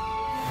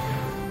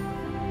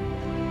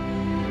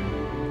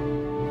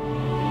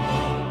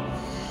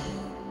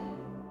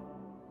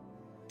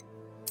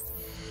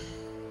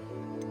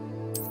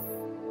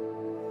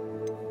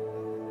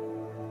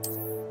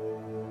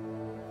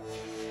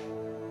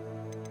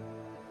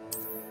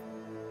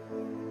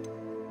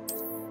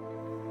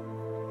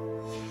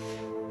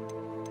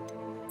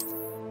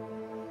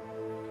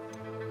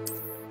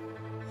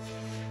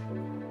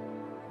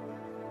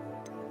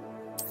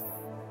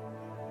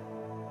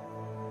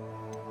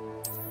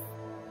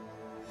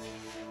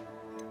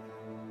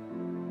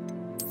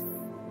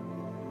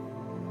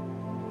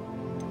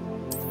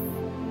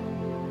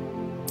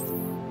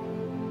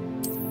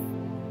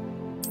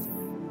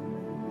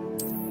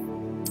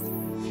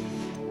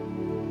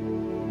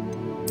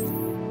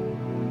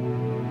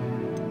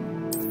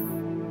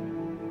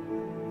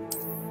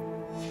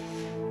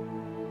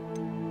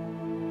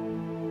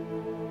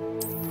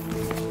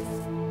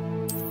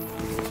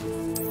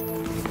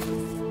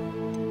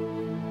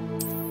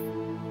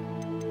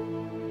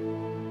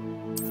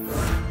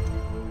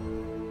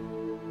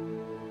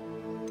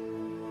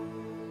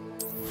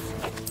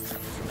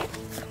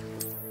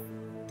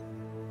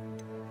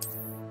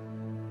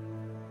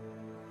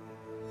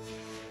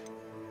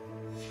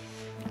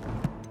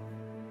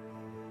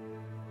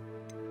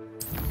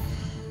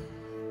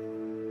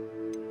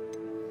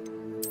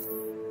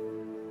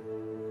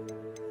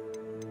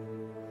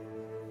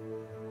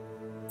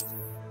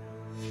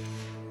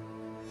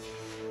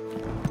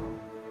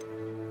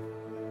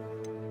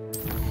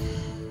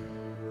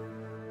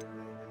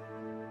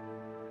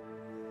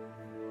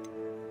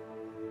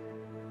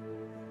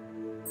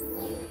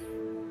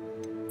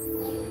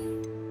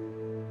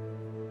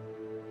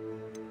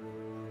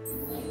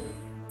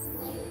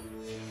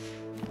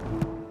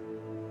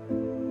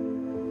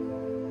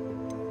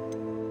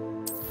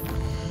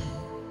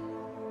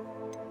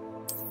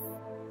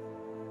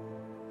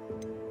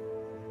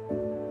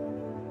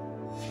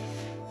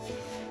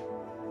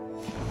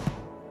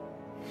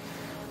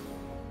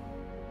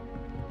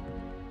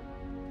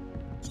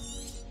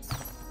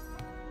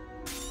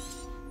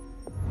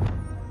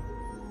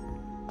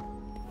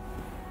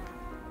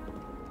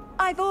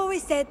 I've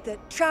always said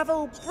that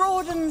travel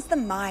broadens the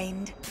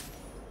mind.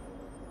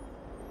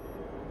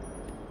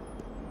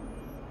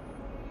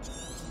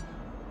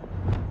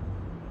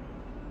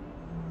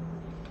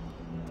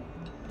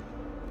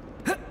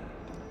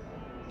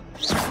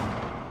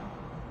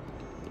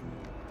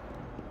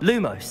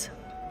 Lumos.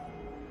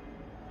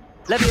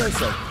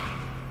 Levioso.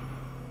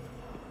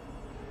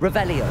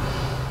 Revelio.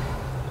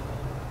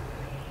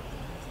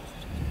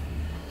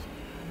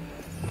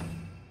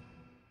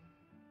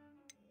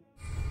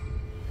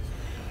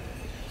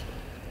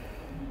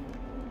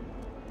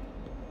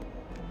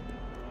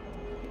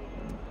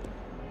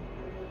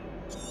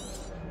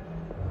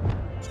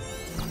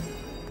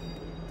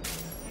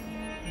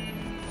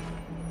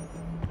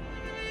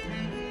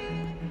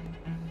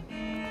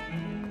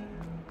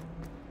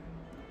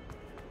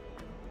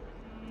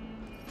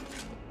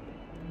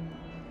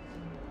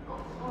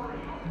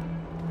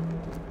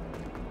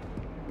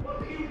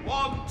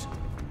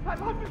 That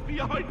life is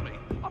behind me.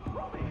 I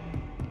promise.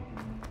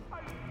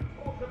 I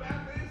talked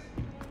about this.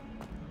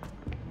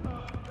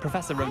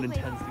 Professor Ronan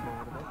tends to go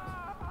on a bit.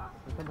 I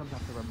sometimes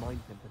have to remind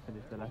him to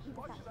finish the lesson.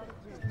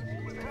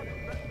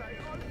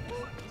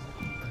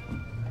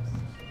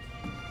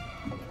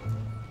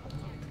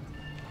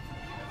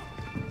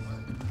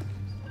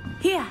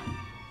 Here.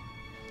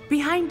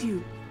 Behind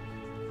you.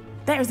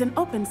 There is an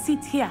open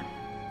seat here.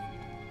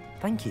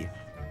 Thank you.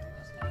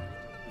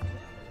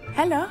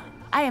 Hello,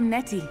 I am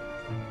Nettie.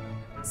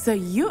 So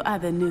you are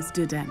the new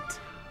student.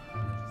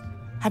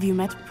 Have you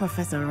met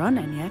Professor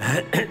Ronan yet?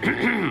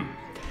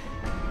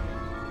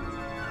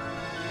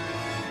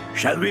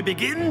 Shall we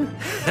begin?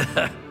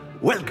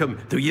 Welcome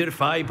to Year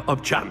 5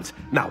 of Charms.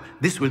 Now,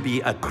 this will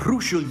be a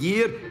crucial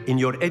year in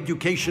your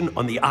education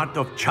on the art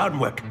of charm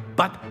work.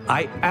 But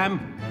I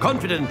am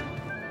confident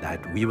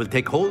that we will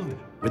take hold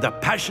with the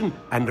passion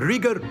and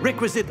rigor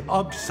requisite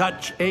of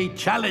such a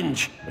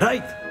challenge.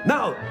 Right,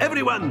 now,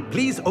 everyone,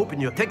 please open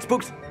your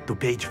textbooks to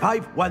page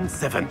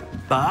 517.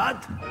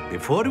 But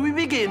before we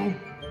begin,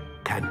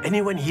 can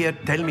anyone here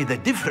tell me the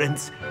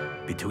difference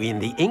between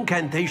the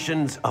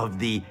incantations of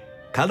the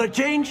color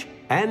change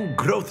and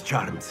growth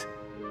charms?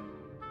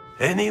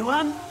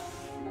 Anyone?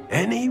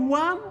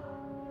 Anyone?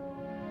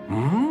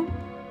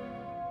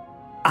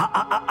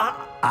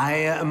 I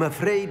am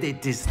afraid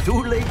it is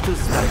too late to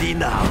study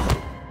now.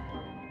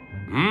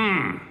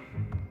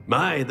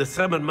 My, the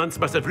summer months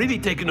must have really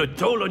taken a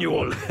toll on you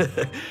all.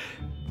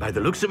 By the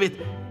looks of it,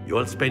 you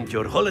all spent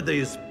your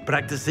holidays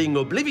practicing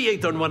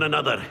Obliviate on one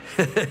another.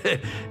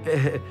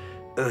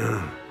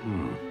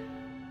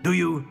 Do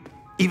you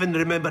even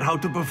remember how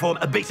to perform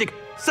a basic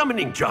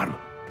summoning charm?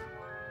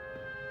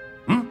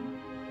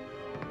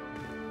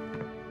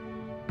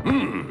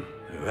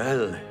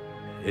 Well,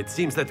 it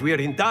seems that we are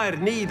in dire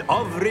need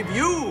of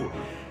review.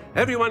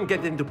 Everyone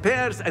get into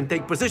pairs and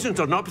take positions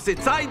on opposite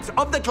sides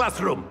of the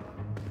classroom.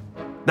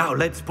 Now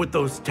let's put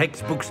those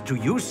textbooks to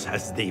use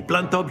as the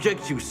blunt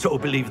objects you so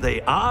believe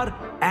they are,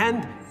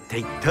 and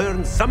take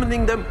turns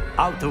summoning them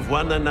out of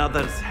one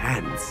another's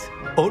hands.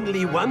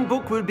 Only one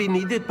book will be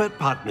needed per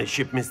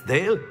partnership, Miss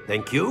Dale.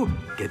 Thank you.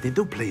 Get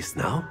into place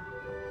now.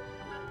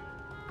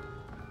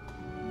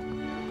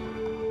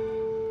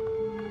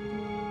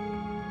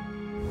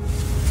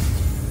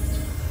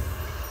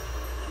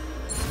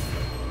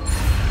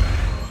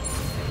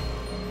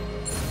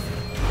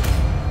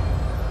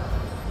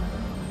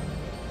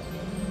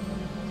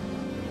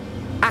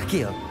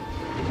 Akio.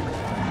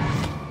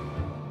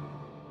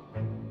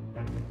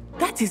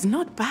 That is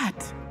not bad.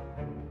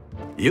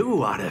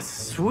 You are a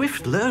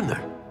swift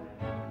learner.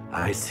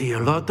 I see a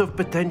lot of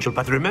potential,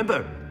 but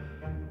remember,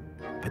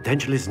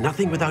 potential is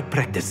nothing without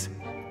practice.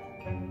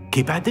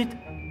 Keep at it.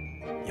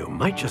 You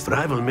might just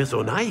rival Miss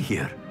Onai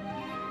here.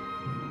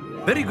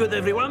 Very good,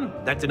 everyone.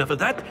 That's enough of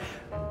that.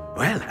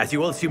 Well, as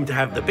you all seem to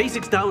have the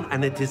basics down,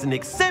 and it is an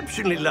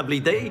exceptionally lovely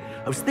day,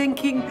 I was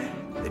thinking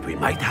that we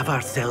might have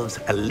ourselves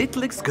a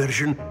little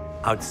excursion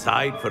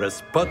outside for a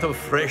spot of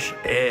fresh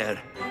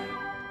air.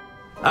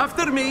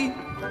 After me.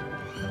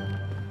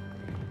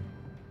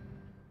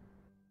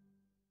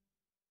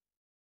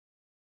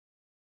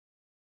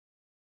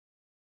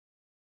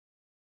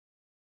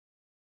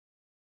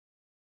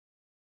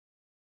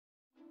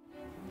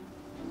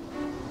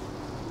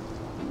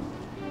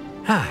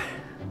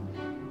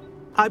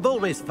 I've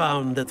always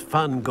found that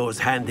fun goes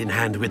hand in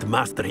hand with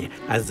mastery,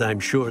 as I'm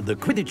sure the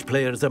Quidditch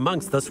players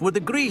amongst us would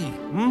agree.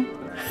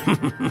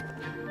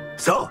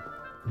 So,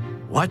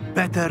 what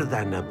better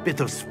than a bit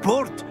of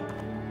sport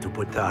to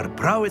put our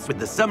prowess with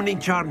the summoning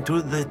charm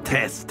to the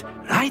test,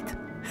 right?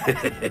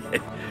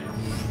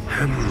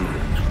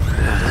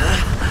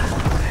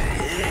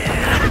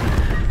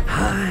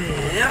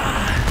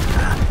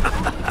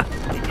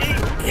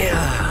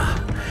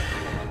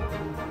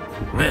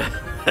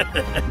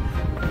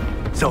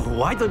 So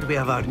why don't we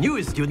have our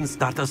newest student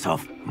start us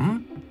off?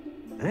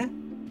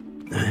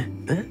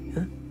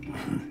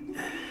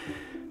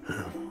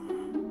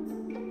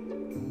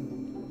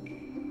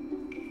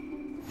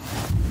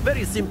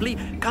 Very simply,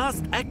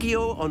 cast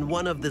Accio on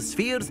one of the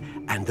spheres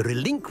and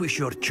relinquish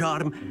your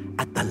charm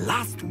at the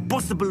last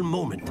possible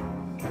moment.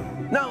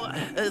 Now,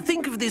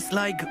 think of this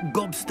like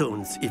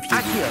gobstones, if you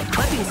will.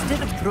 But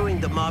instead of throwing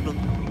the marble...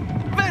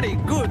 Very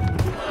good!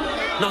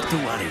 Not to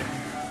worry.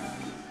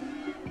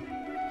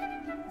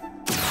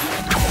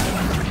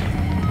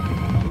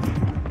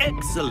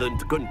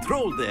 Excellent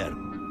control there.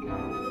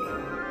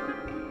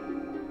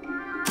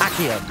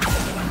 Accio.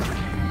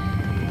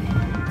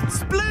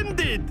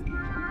 Splendid!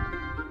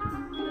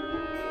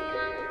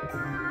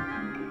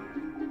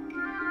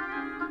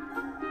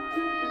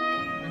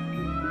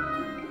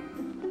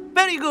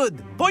 Very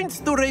good. Points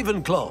to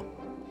Ravenclaw.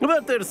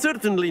 But there's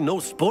certainly no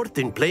sport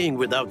in playing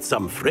without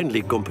some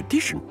friendly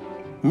competition.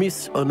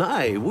 Miss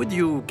Onai, would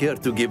you care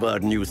to give our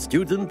new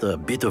student a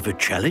bit of a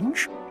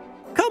challenge?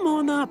 Come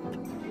on up.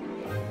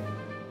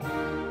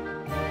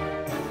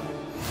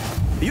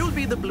 You'll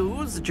be the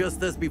blues,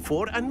 just as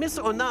before, and Miss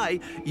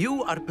Onai,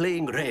 you are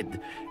playing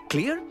red.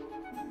 Clear?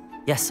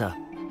 Yes, sir.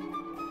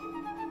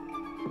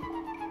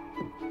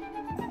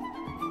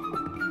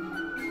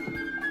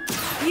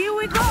 Here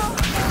we go!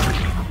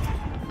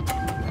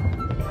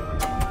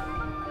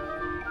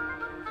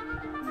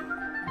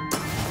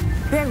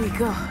 There we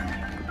go.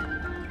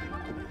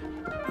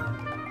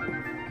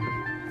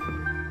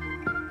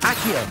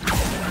 Accio.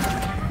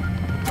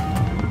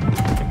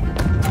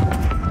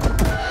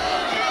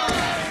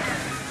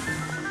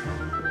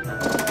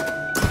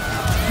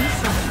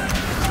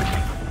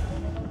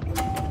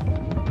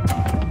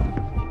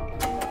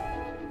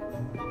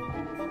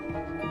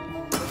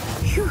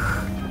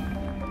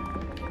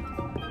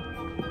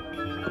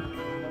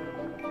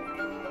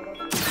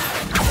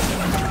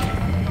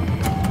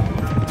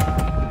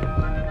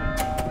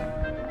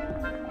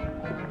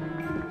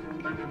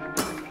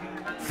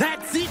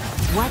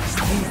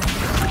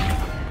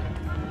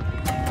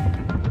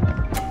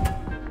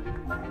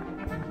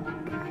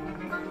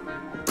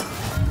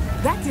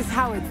 is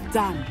how it's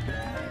done.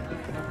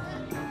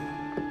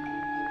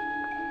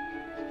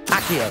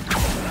 Accio.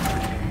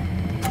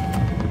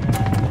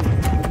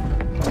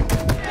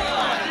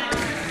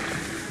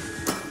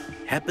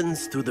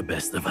 Happens to the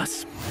best of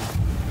us.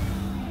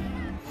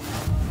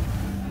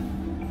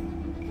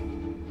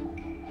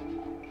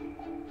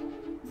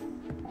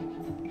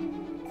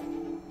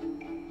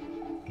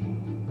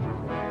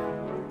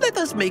 Let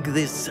us make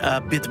this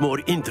a bit more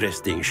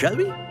interesting, shall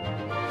we?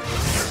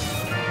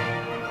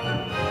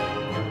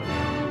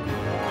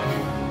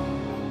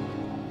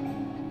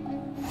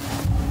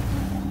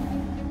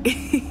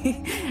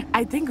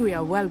 I think we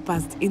are well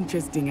past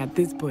interesting at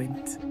this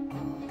point.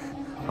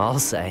 I'll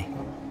say.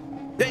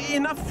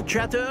 Enough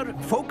chatter.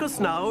 Focus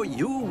now.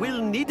 You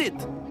will need it.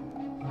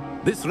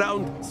 This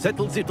round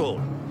settles it all.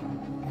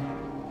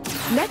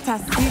 Let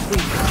us see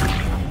this.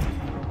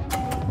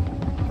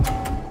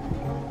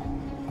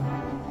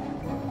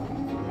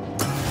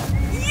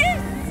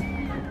 Yes!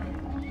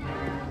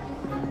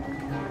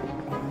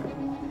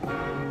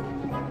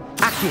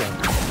 Accio.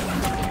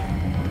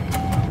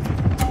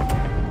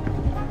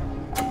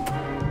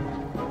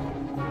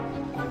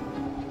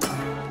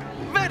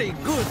 Very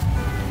good.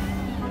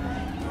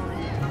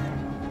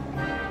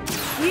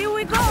 Here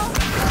we go.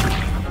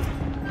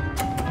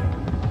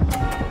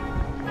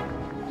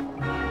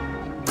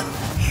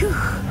 Phew.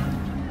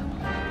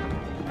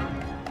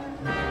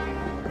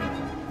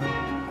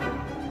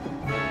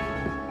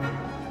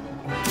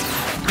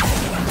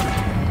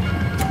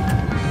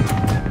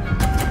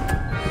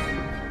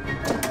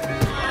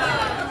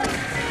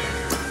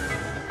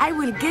 I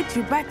will get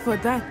you back for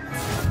that.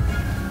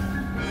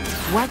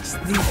 Watch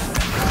this.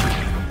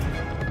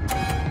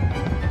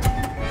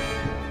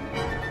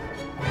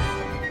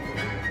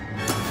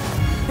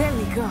 There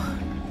we go.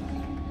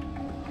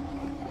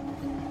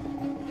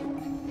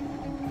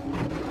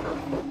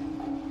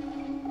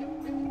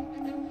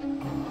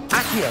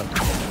 Accio.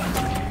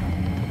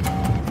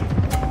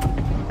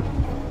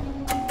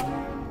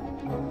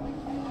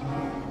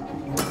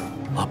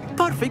 A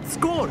perfect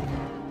score.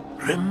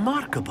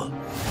 Remarkable.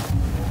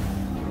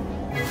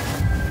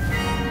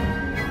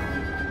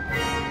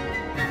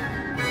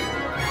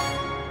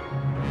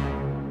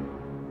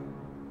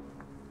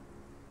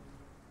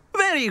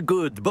 Very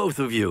good, both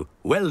of you.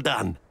 Well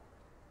done.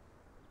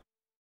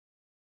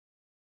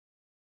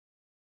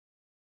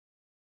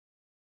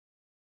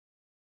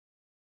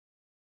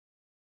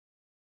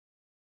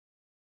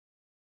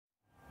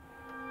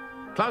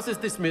 Class is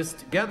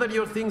dismissed. Gather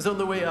your things on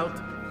the way out.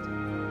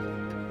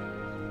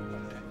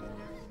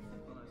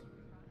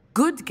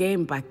 Good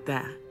game back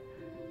there.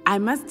 I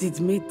must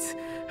admit,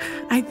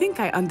 I think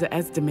I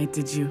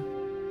underestimated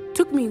you.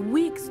 Took me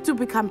weeks to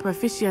become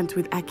proficient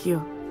with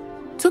Accio.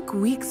 Took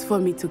weeks for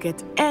me to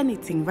get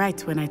anything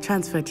right when I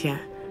transferred here.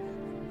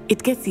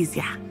 It gets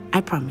easier, I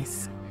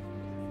promise.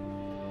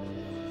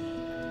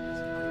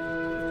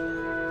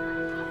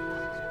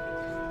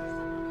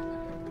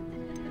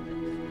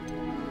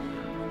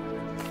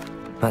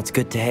 That's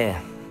good to hear.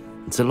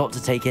 It's a lot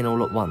to take in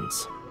all at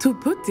once. To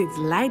put it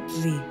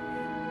lightly,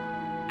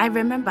 I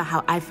remember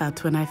how I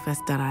felt when I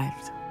first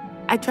arrived.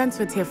 I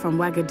transferred here from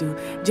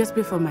Ouagadougou just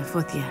before my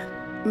 4th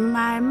year.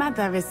 My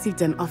mother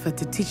received an offer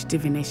to teach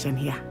divination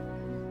here.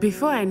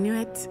 Before I knew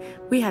it,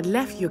 we had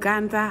left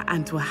Uganda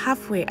and were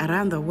halfway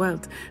around the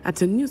world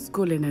at a new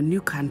school in a new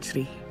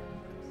country.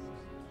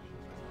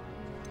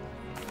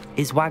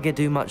 Is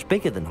Ouagadougou much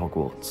bigger than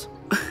Hogwarts?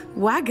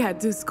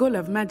 Ouagadougou School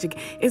of Magic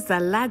is the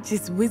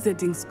largest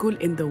wizarding school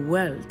in the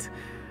world.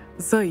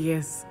 So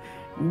yes,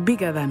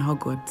 bigger than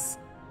Hogwarts.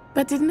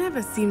 But it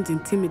never seemed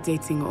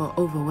intimidating or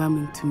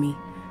overwhelming to me.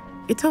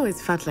 It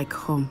always felt like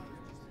home.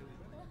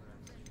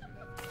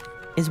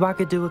 Is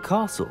Ouagadougou a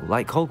castle,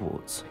 like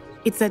Hogwarts?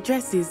 Its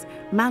address is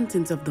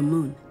Mountains of the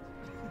Moon.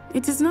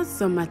 It is not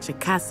so much a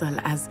castle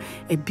as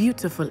a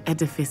beautiful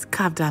edifice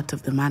carved out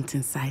of the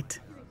mountainside.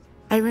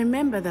 I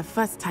remember the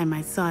first time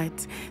I saw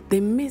it, the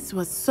mist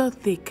was so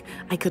thick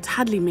I could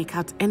hardly make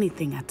out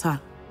anything at all.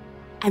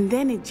 And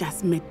then it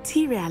just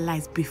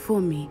materialized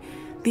before me,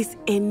 this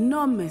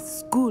enormous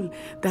school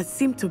that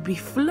seemed to be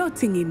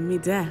floating in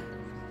midair.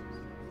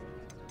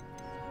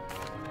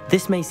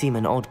 This may seem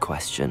an odd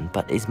question,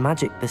 but is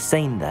magic the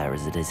same there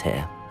as it is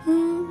here?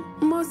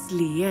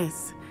 Mostly,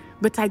 yes.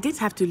 But I did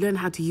have to learn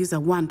how to use a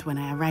wand when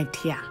I arrived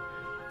here.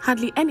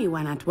 Hardly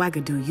anyone at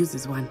Ouagadougou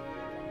uses one.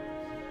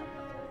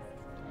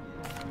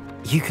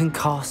 You can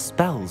cast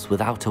spells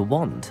without a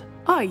wand?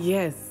 Oh,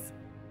 yes.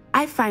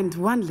 I find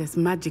wandless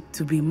magic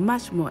to be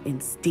much more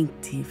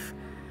instinctive.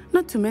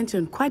 Not to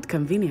mention quite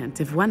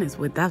convenient if one is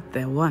without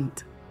their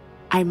wand.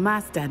 I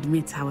must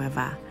admit,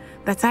 however,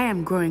 that I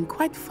am growing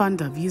quite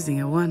fond of using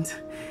a wand.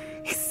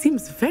 It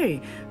seems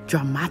very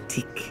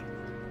dramatic.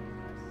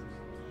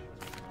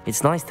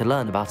 It's nice to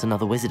learn about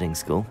another wizarding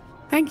school.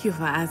 Thank you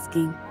for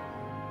asking.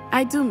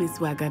 I do miss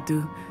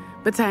Ouagadougou,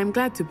 but I am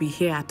glad to be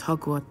here at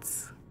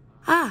Hogwarts.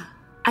 Ah,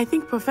 I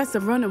think Professor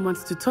Ronan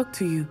wants to talk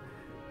to you.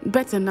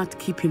 Better not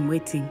keep him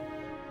waiting.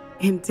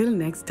 Until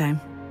next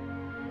time.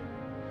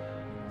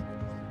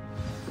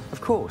 Of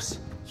course.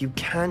 You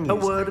can use A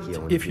word,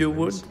 Accio on if you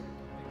would. humans.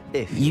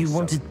 If You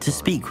wanted to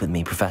speak with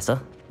me,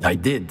 Professor? I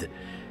did.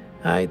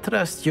 I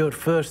trust your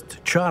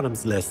first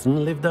charms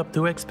lesson lived up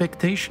to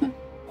expectation?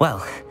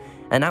 Well,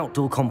 an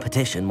outdoor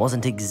competition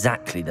wasn't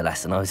exactly the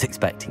lesson I was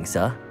expecting,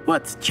 sir.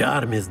 What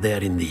charm is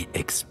there in the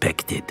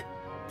expected?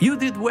 You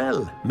did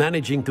well,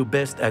 managing to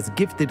best as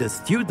gifted a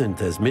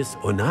student as Miss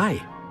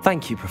Onai.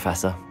 Thank you,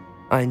 Professor.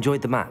 I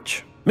enjoyed the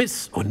match.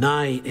 Miss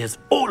Onai is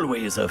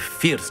always a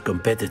fierce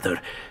competitor,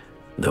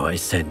 though I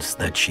sense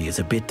that she is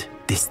a bit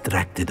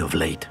distracted of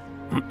late.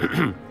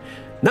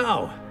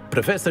 Now,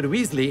 Professor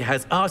Weasley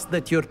has asked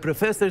that your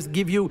professors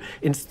give you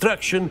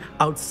instruction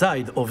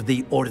outside of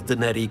the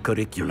ordinary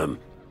curriculum.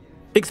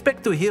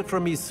 Expect to hear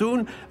from me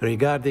soon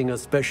regarding a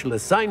special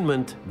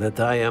assignment that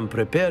I am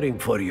preparing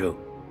for you.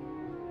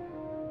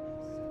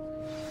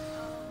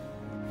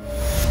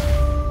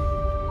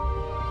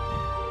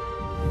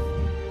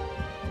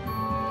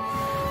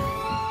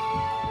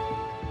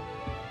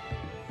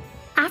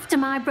 After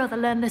my brother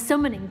learned the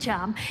summoning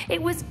charm,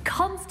 it was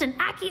constant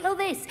Accio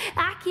this,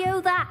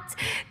 Accio that,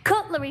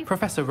 cutlery.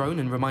 Professor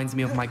Ronan reminds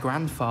me of my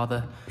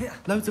grandfather.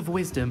 Loads of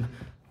wisdom.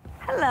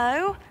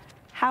 Hello.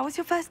 How was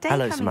your first day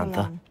Hello, coming Samantha.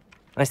 along?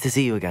 Nice to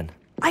see you again.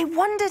 I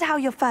wondered how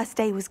your first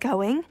day was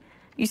going.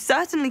 You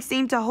certainly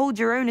seem to hold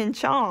your own in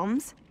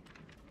charms.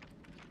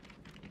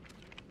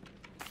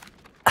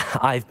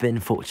 I've been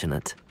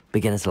fortunate.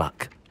 Beginner's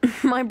luck.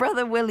 My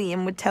brother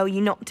William would tell you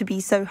not to be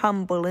so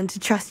humble and to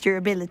trust your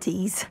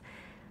abilities.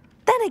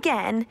 Then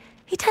again,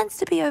 he tends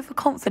to be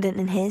overconfident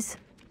in his.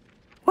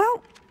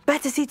 Well,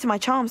 better see to my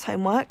charms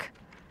homework.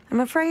 I'm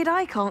afraid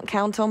I can't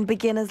count on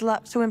beginner's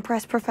luck to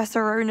impress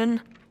Professor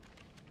Ronan.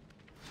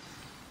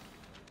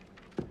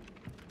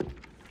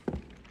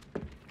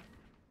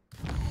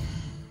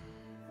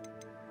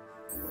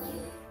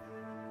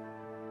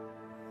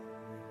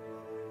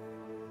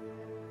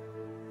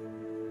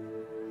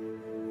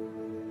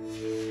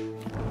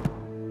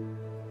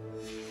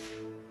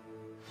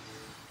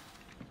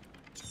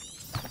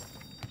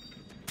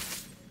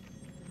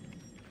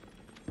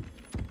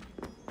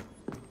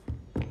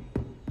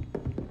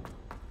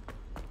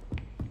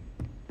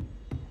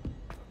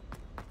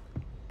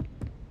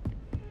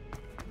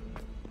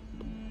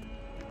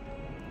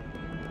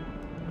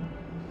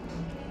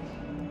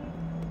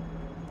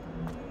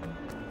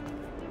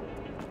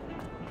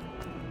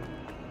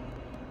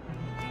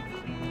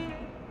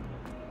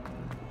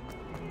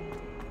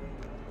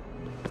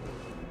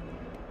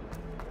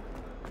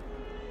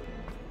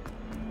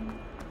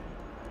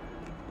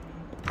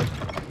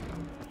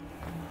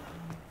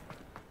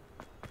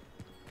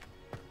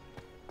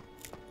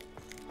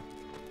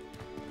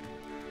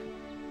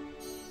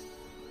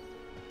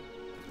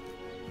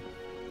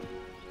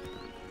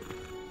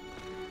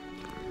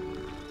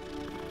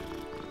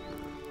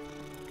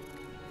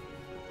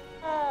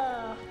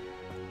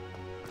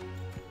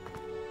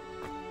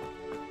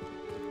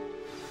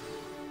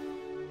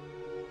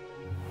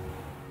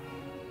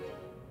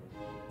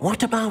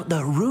 What about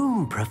the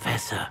room,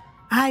 Professor?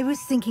 I was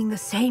thinking the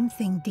same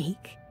thing,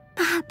 Deke.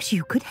 Perhaps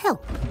you could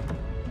help.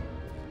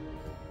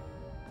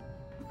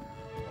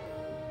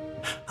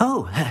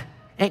 Oh,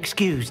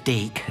 excuse,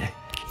 Deke.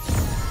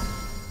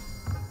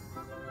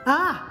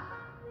 Ah,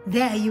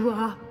 there you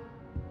are.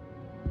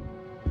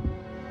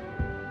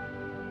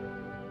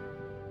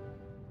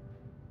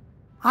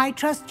 I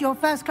trust your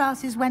first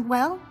classes went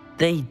well?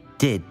 They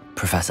did,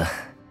 Professor.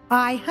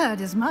 I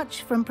heard as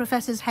much from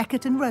Professors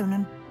Hecat and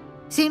Ronan.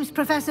 Seems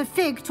Professor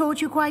Fig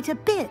taught you quite a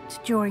bit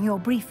during your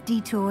brief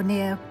detour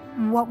near...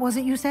 what was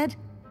it you said?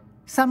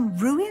 Some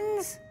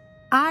ruins?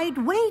 I'd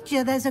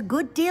wager there's a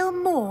good deal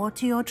more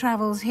to your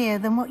travels here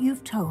than what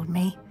you've told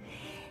me.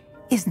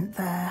 Isn't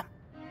there?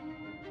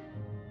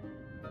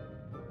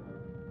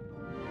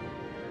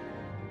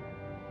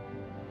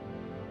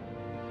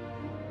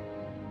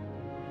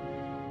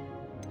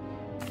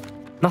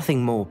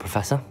 Nothing more,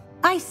 Professor.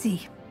 I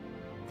see.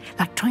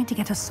 Like trying to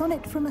get a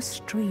sonnet from a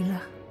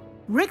streeler.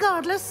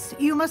 Regardless,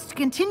 you must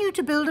continue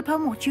to build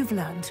upon what you've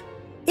learned.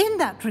 In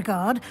that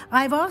regard,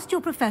 I've asked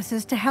your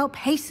professors to help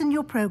hasten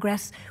your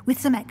progress with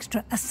some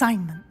extra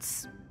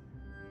assignments.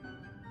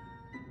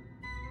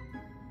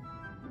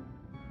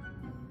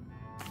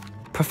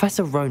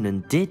 Professor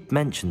Ronan did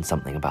mention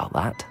something about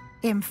that.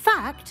 In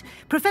fact,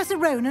 Professor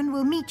Ronan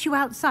will meet you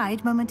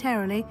outside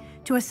momentarily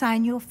to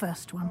assign your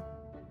first one.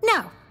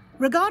 Now,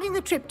 regarding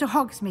the trip to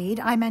Hogsmeade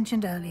I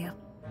mentioned earlier,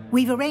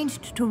 we've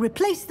arranged to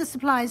replace the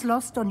supplies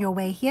lost on your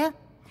way here,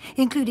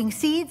 including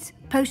seeds,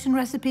 potion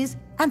recipes,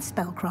 and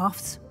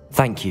spellcrafts.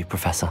 Thank you,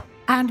 Professor.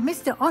 And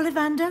Mr.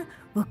 Ollivander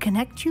will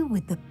connect you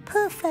with the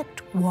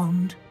perfect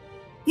wand.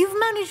 You've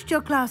managed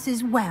your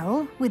classes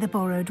well with a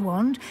borrowed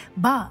wand,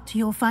 but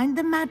you'll find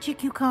the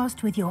magic you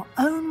cast with your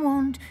own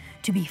wand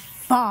to be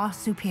far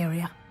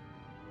superior.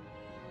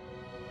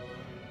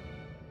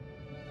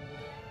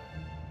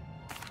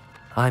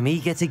 I'm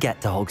eager to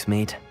get to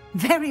Hogsmeade.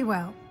 Very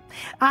well.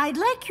 I'd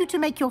like you to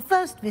make your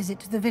first visit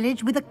to the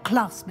village with a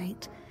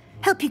classmate.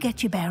 Help you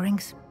get your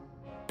bearings.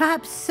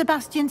 Perhaps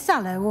Sebastian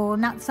Sallow or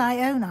Natsai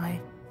Onai.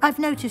 I've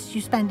noticed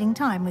you spending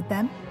time with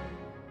them.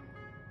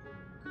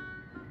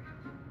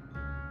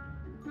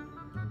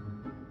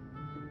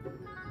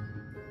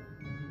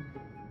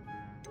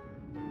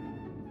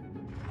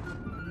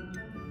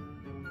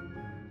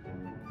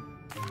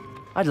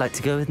 I'd like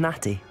to go with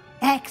Natty.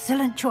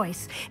 Excellent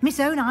choice. Miss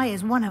Onai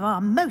is one of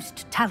our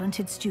most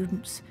talented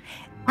students.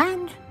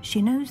 And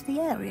she knows the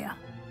area.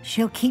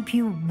 She'll keep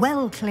you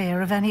well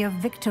clear of any of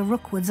Victor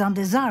Rookwood's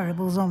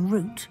undesirables en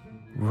route.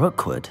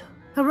 Rookwood?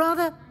 A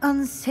rather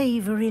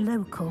unsavory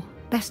local.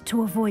 Best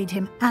to avoid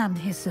him and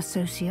his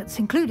associates,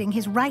 including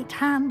his right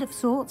hand of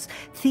sorts,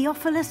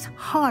 Theophilus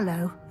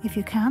Harlow, if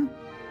you can.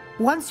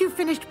 Once you've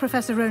finished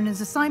Professor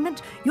Ronan's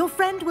assignment, your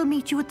friend will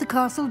meet you at the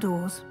castle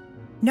doors.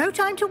 No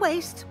time to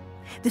waste.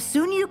 The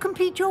sooner you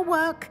complete your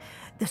work,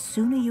 the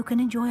sooner you can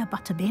enjoy a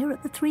butterbeer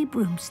at the Three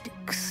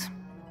Broomsticks.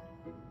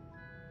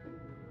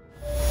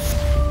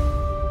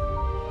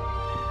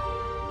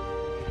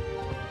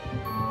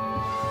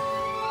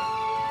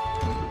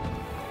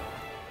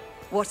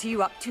 What are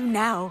you up to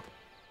now?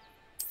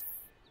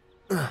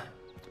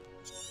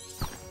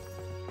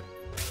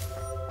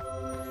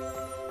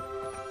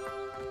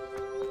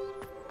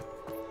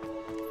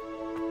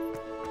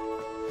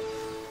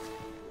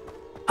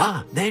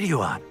 Ah, there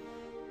you are.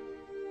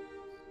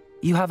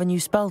 You have a new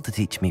spell to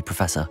teach me,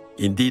 Professor.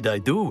 Indeed I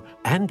do,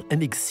 and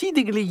an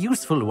exceedingly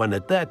useful one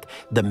at that.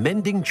 The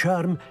mending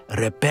charm,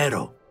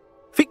 Reparo.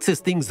 Fixes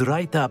things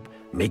right up,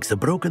 makes a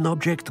broken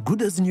object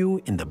good as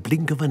new in the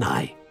blink of an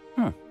eye.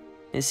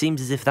 It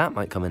seems as if that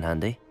might come in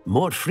handy.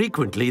 More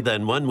frequently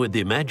than one would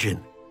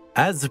imagine.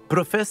 As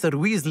Professor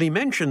Weasley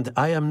mentioned,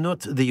 I am not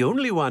the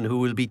only one who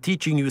will be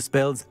teaching you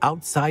spells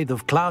outside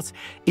of class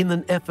in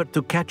an effort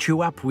to catch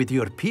you up with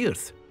your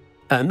peers.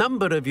 A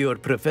number of your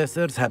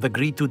professors have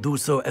agreed to do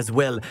so as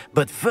well,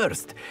 but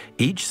first,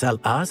 each shall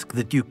ask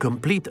that you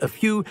complete a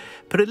few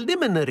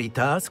preliminary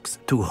tasks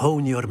to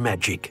hone your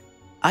magic.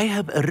 I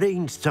have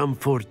arranged some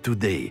for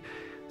today.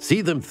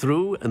 See them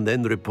through and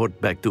then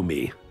report back to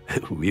me.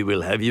 We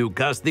will have you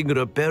casting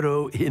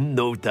Reparo in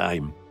no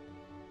time.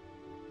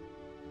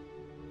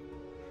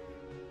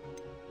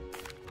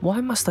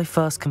 Why must I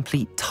first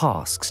complete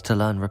tasks to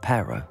learn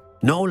Reparo?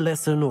 No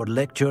lesson or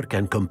lecture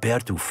can compare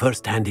to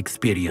first-hand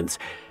experience,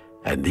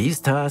 and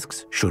these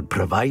tasks should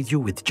provide you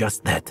with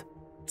just that.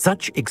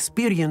 Such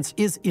experience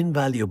is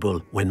invaluable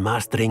when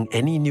mastering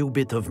any new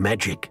bit of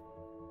magic.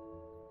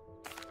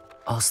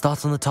 I'll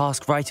start on the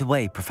task right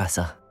away,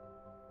 Professor.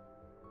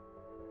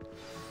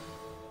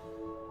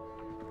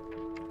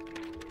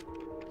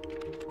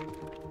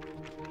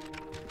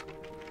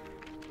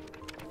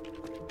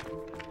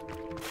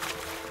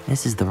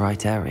 This is the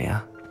right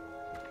area.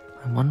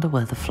 I wonder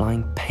where the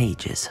flying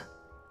page is.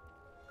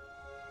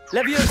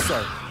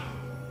 Levioso!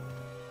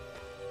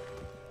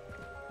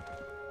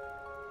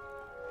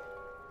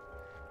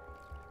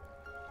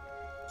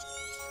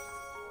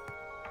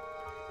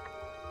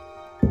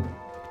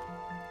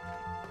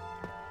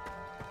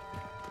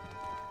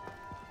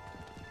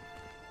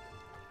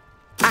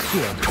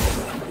 Accio!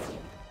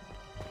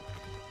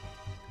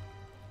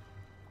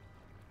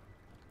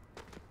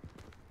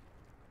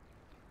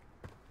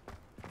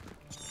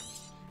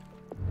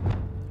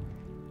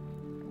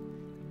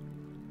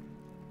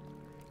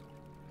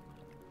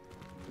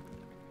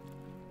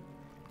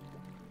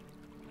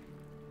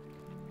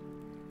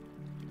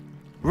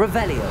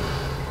 Revelio.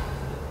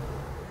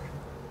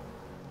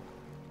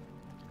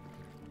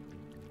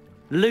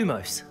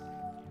 Lumos.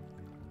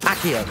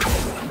 Accio.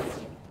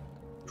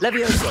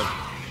 Levioso.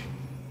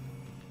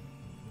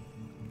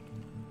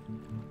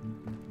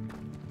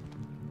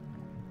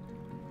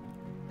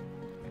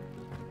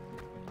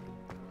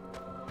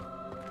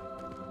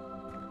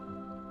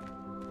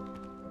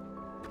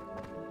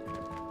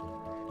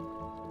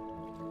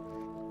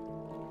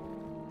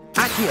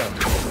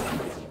 Accio.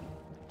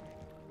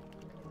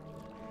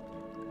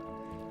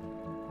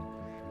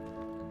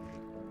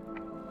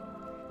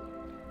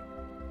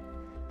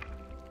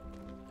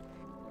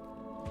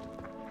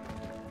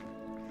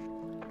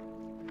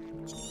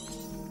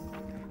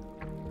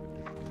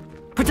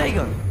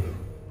 Protego!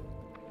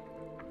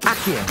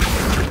 Accio!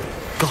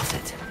 Got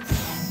it.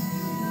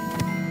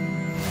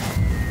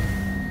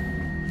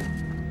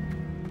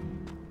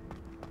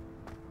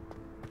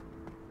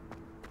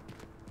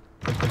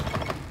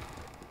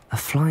 A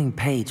flying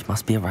page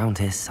must be around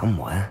here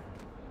somewhere.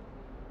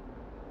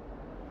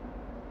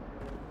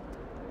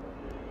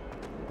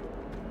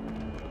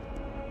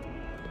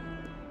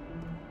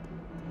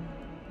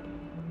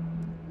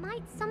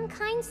 Might some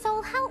kind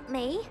soul help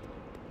me?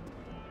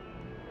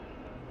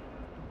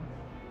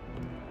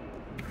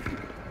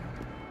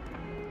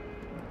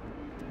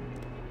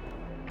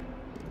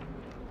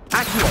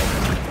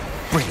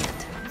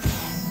 Brilliant.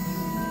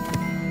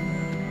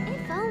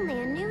 If only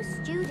a new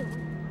student.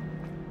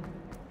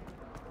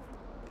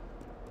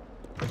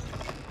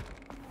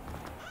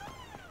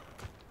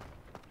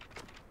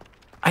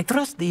 I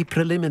trust the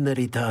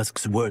preliminary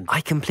tasks weren't...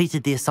 I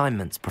completed the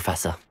assignments,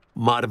 Professor.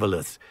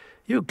 Marvelous.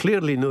 You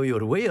clearly know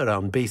your way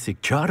around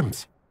basic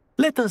charms.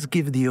 Let us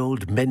give the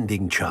old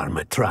mending charm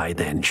a try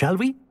then, shall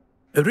we?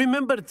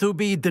 Remember to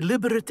be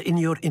deliberate in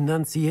your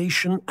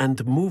enunciation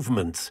and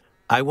movements.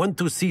 I want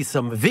to see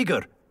some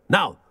vigor.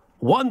 Now,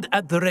 wand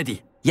at the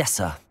ready. Yes,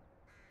 sir.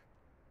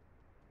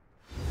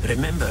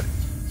 Remember,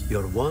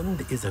 your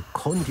wand is a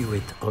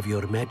conduit of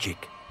your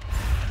magic.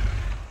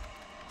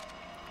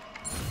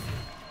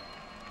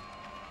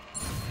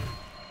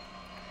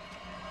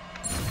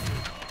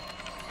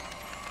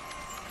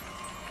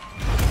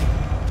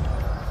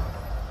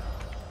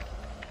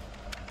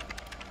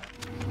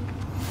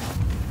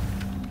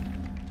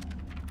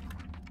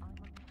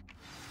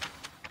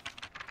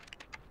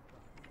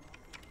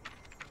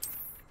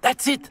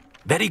 That's it.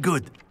 Very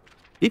good.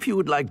 If you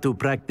would like to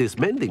practice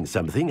mending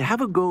something, have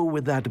a go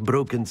with that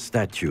broken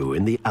statue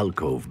in the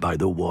alcove by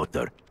the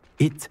water.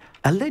 It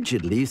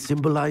allegedly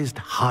symbolized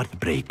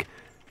heartbreak.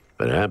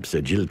 Perhaps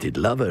a jilted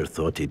lover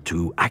thought it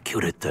too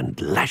accurate and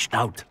lashed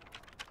out.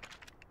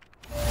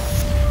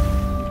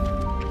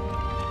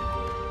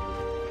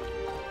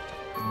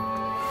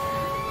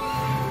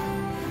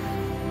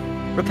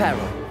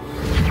 Reparo.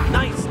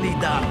 Nicely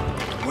done.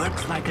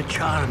 Works like a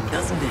charm,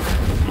 doesn't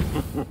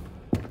it?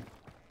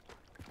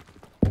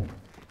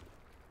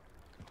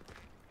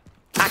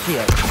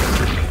 Accio.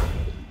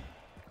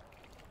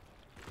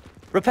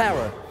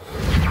 Reparo.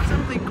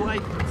 Something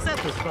quite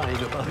satisfying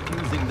about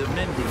using the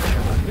mending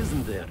charm,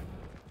 isn't there?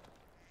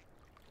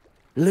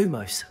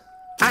 Lumos.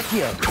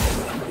 Accio.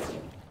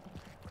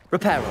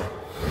 Reparo.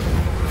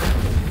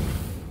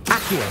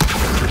 Accio.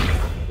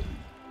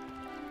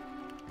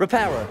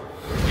 Reparo.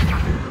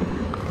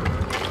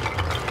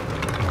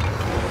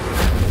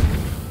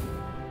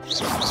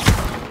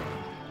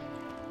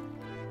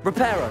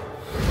 Reparo.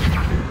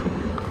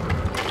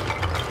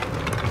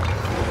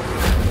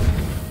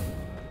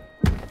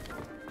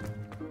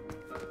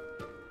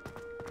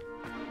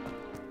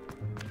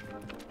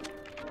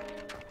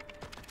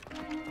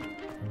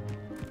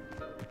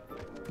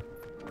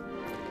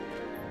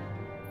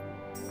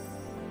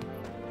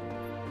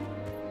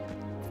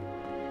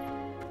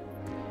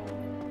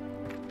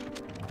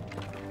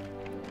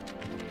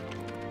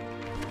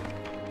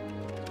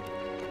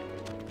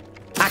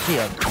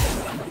 Accio.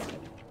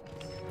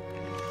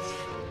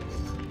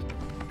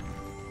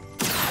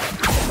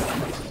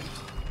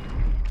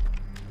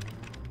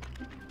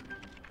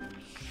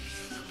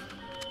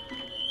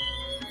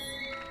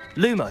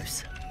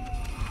 Lumos.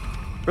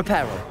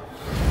 Reparo.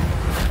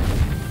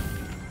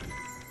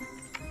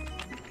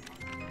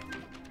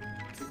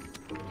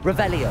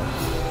 Revelio.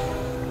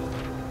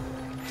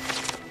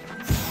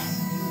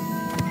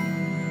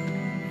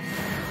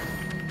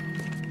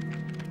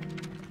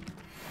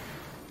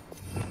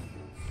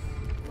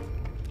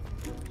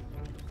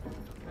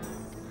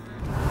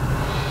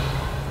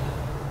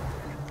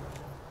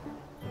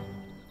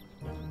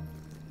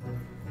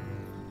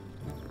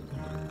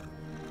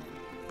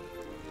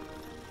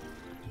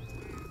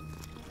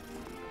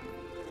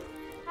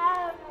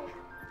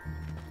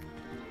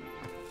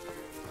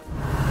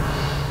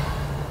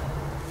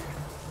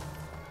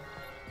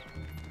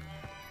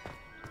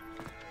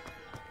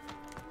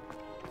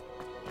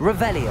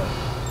 Revelio.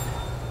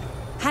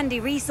 Handy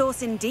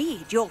resource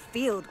indeed, your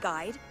field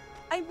guide.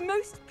 I'm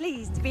most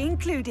pleased to be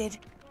included.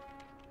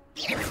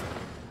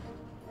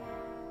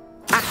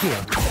 Accio.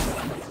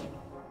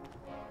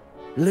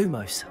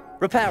 Lumos.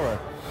 Reparo.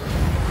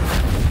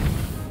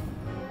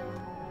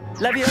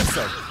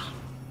 Levioso.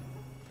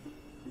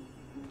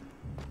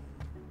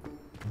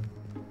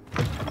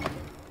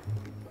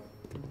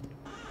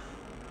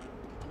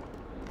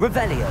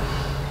 Revelio.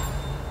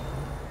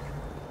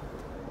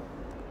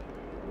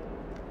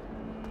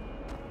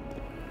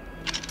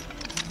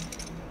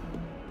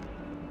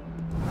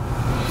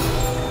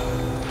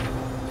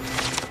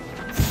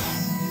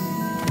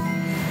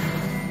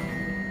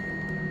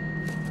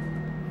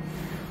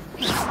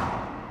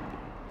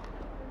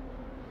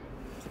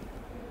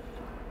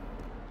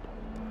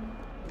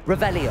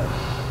 Revelio.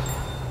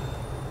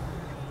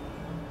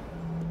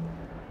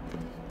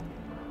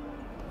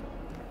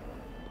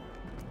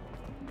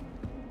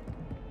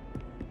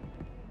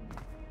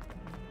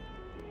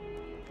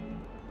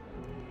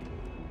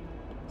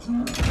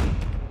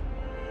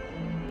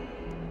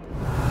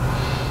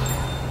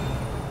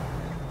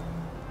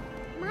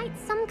 Might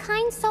some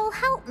kind soul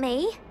help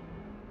me?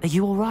 Are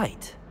you all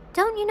right?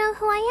 Don't you know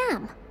who I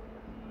am?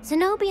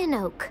 Zenobia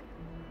Noak,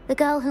 the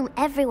girl whom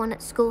everyone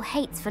at school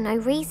hates for no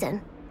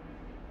reason.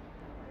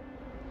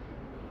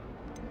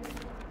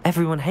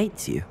 Everyone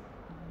hates you.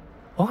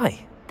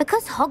 Why?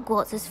 Because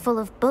Hogwarts is full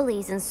of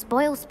bullies and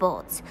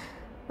spoilsports.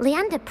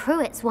 Leander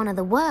Pruitt's one of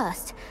the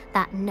worst,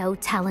 that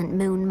no-talent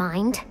moon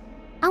mind.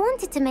 I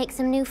wanted to make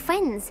some new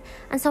friends,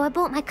 and so I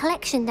brought my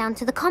collection down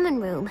to the common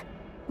room.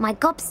 My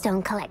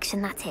gobstone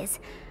collection, that is.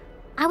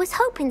 I was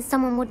hoping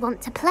someone would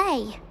want to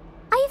play.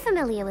 Are you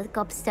familiar with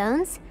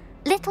gobstones?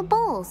 Little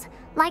balls,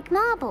 like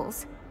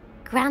marbles.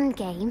 Grand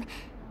game.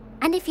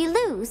 And if you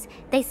lose,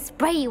 they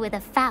spray you with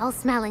a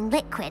foul-smelling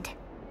liquid.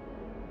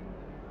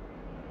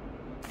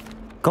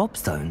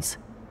 Gobstones?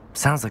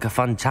 Sounds like a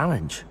fun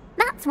challenge.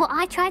 That's what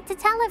I tried to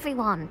tell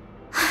everyone.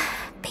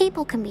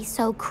 People can be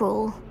so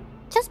cruel.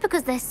 Just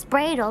because they're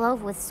sprayed all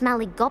over with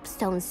smelly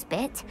gobstone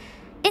spit,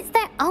 it's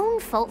their own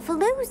fault for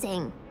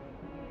losing.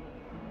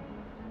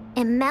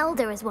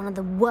 Imelda is one of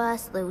the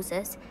worst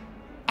losers.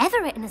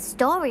 Everett and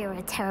Astoria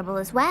are terrible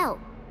as well.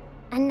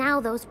 And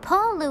now those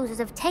poor losers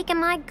have taken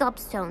my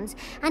gobstones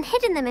and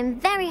hidden them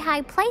in very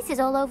high places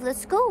all over the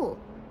school.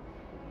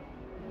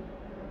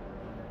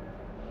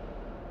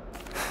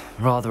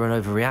 Rather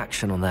an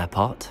overreaction on their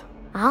part.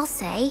 I'll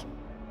say.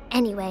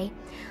 Anyway,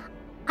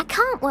 I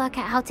can't work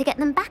out how to get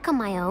them back on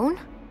my own.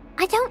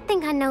 I don't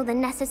think I know the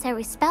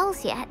necessary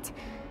spells yet.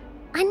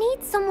 I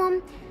need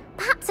someone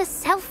Perhaps a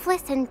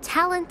selfless and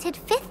talented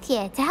 5th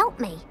year to help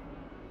me.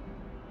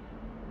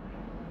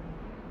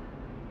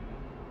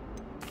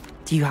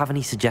 Do you have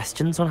any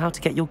suggestions on how to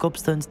get your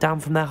gobstones down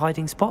from their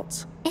hiding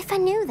spots? If I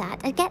knew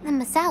that, I'd get them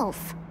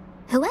myself.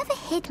 Whoever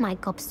hid my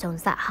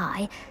gobstones that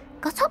high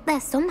got up there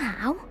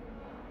somehow.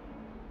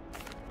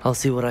 I'll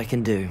see what I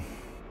can do.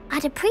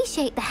 I'd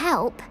appreciate the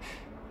help.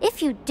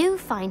 If you do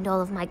find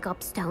all of my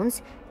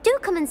gobstones, do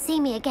come and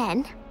see me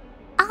again.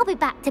 I'll be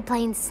back to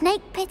playing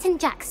Snake Pit and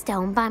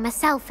Jackstone by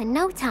myself in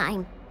no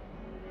time.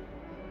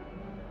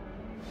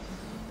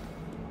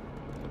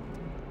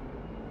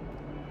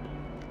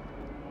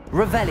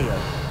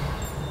 Revelio.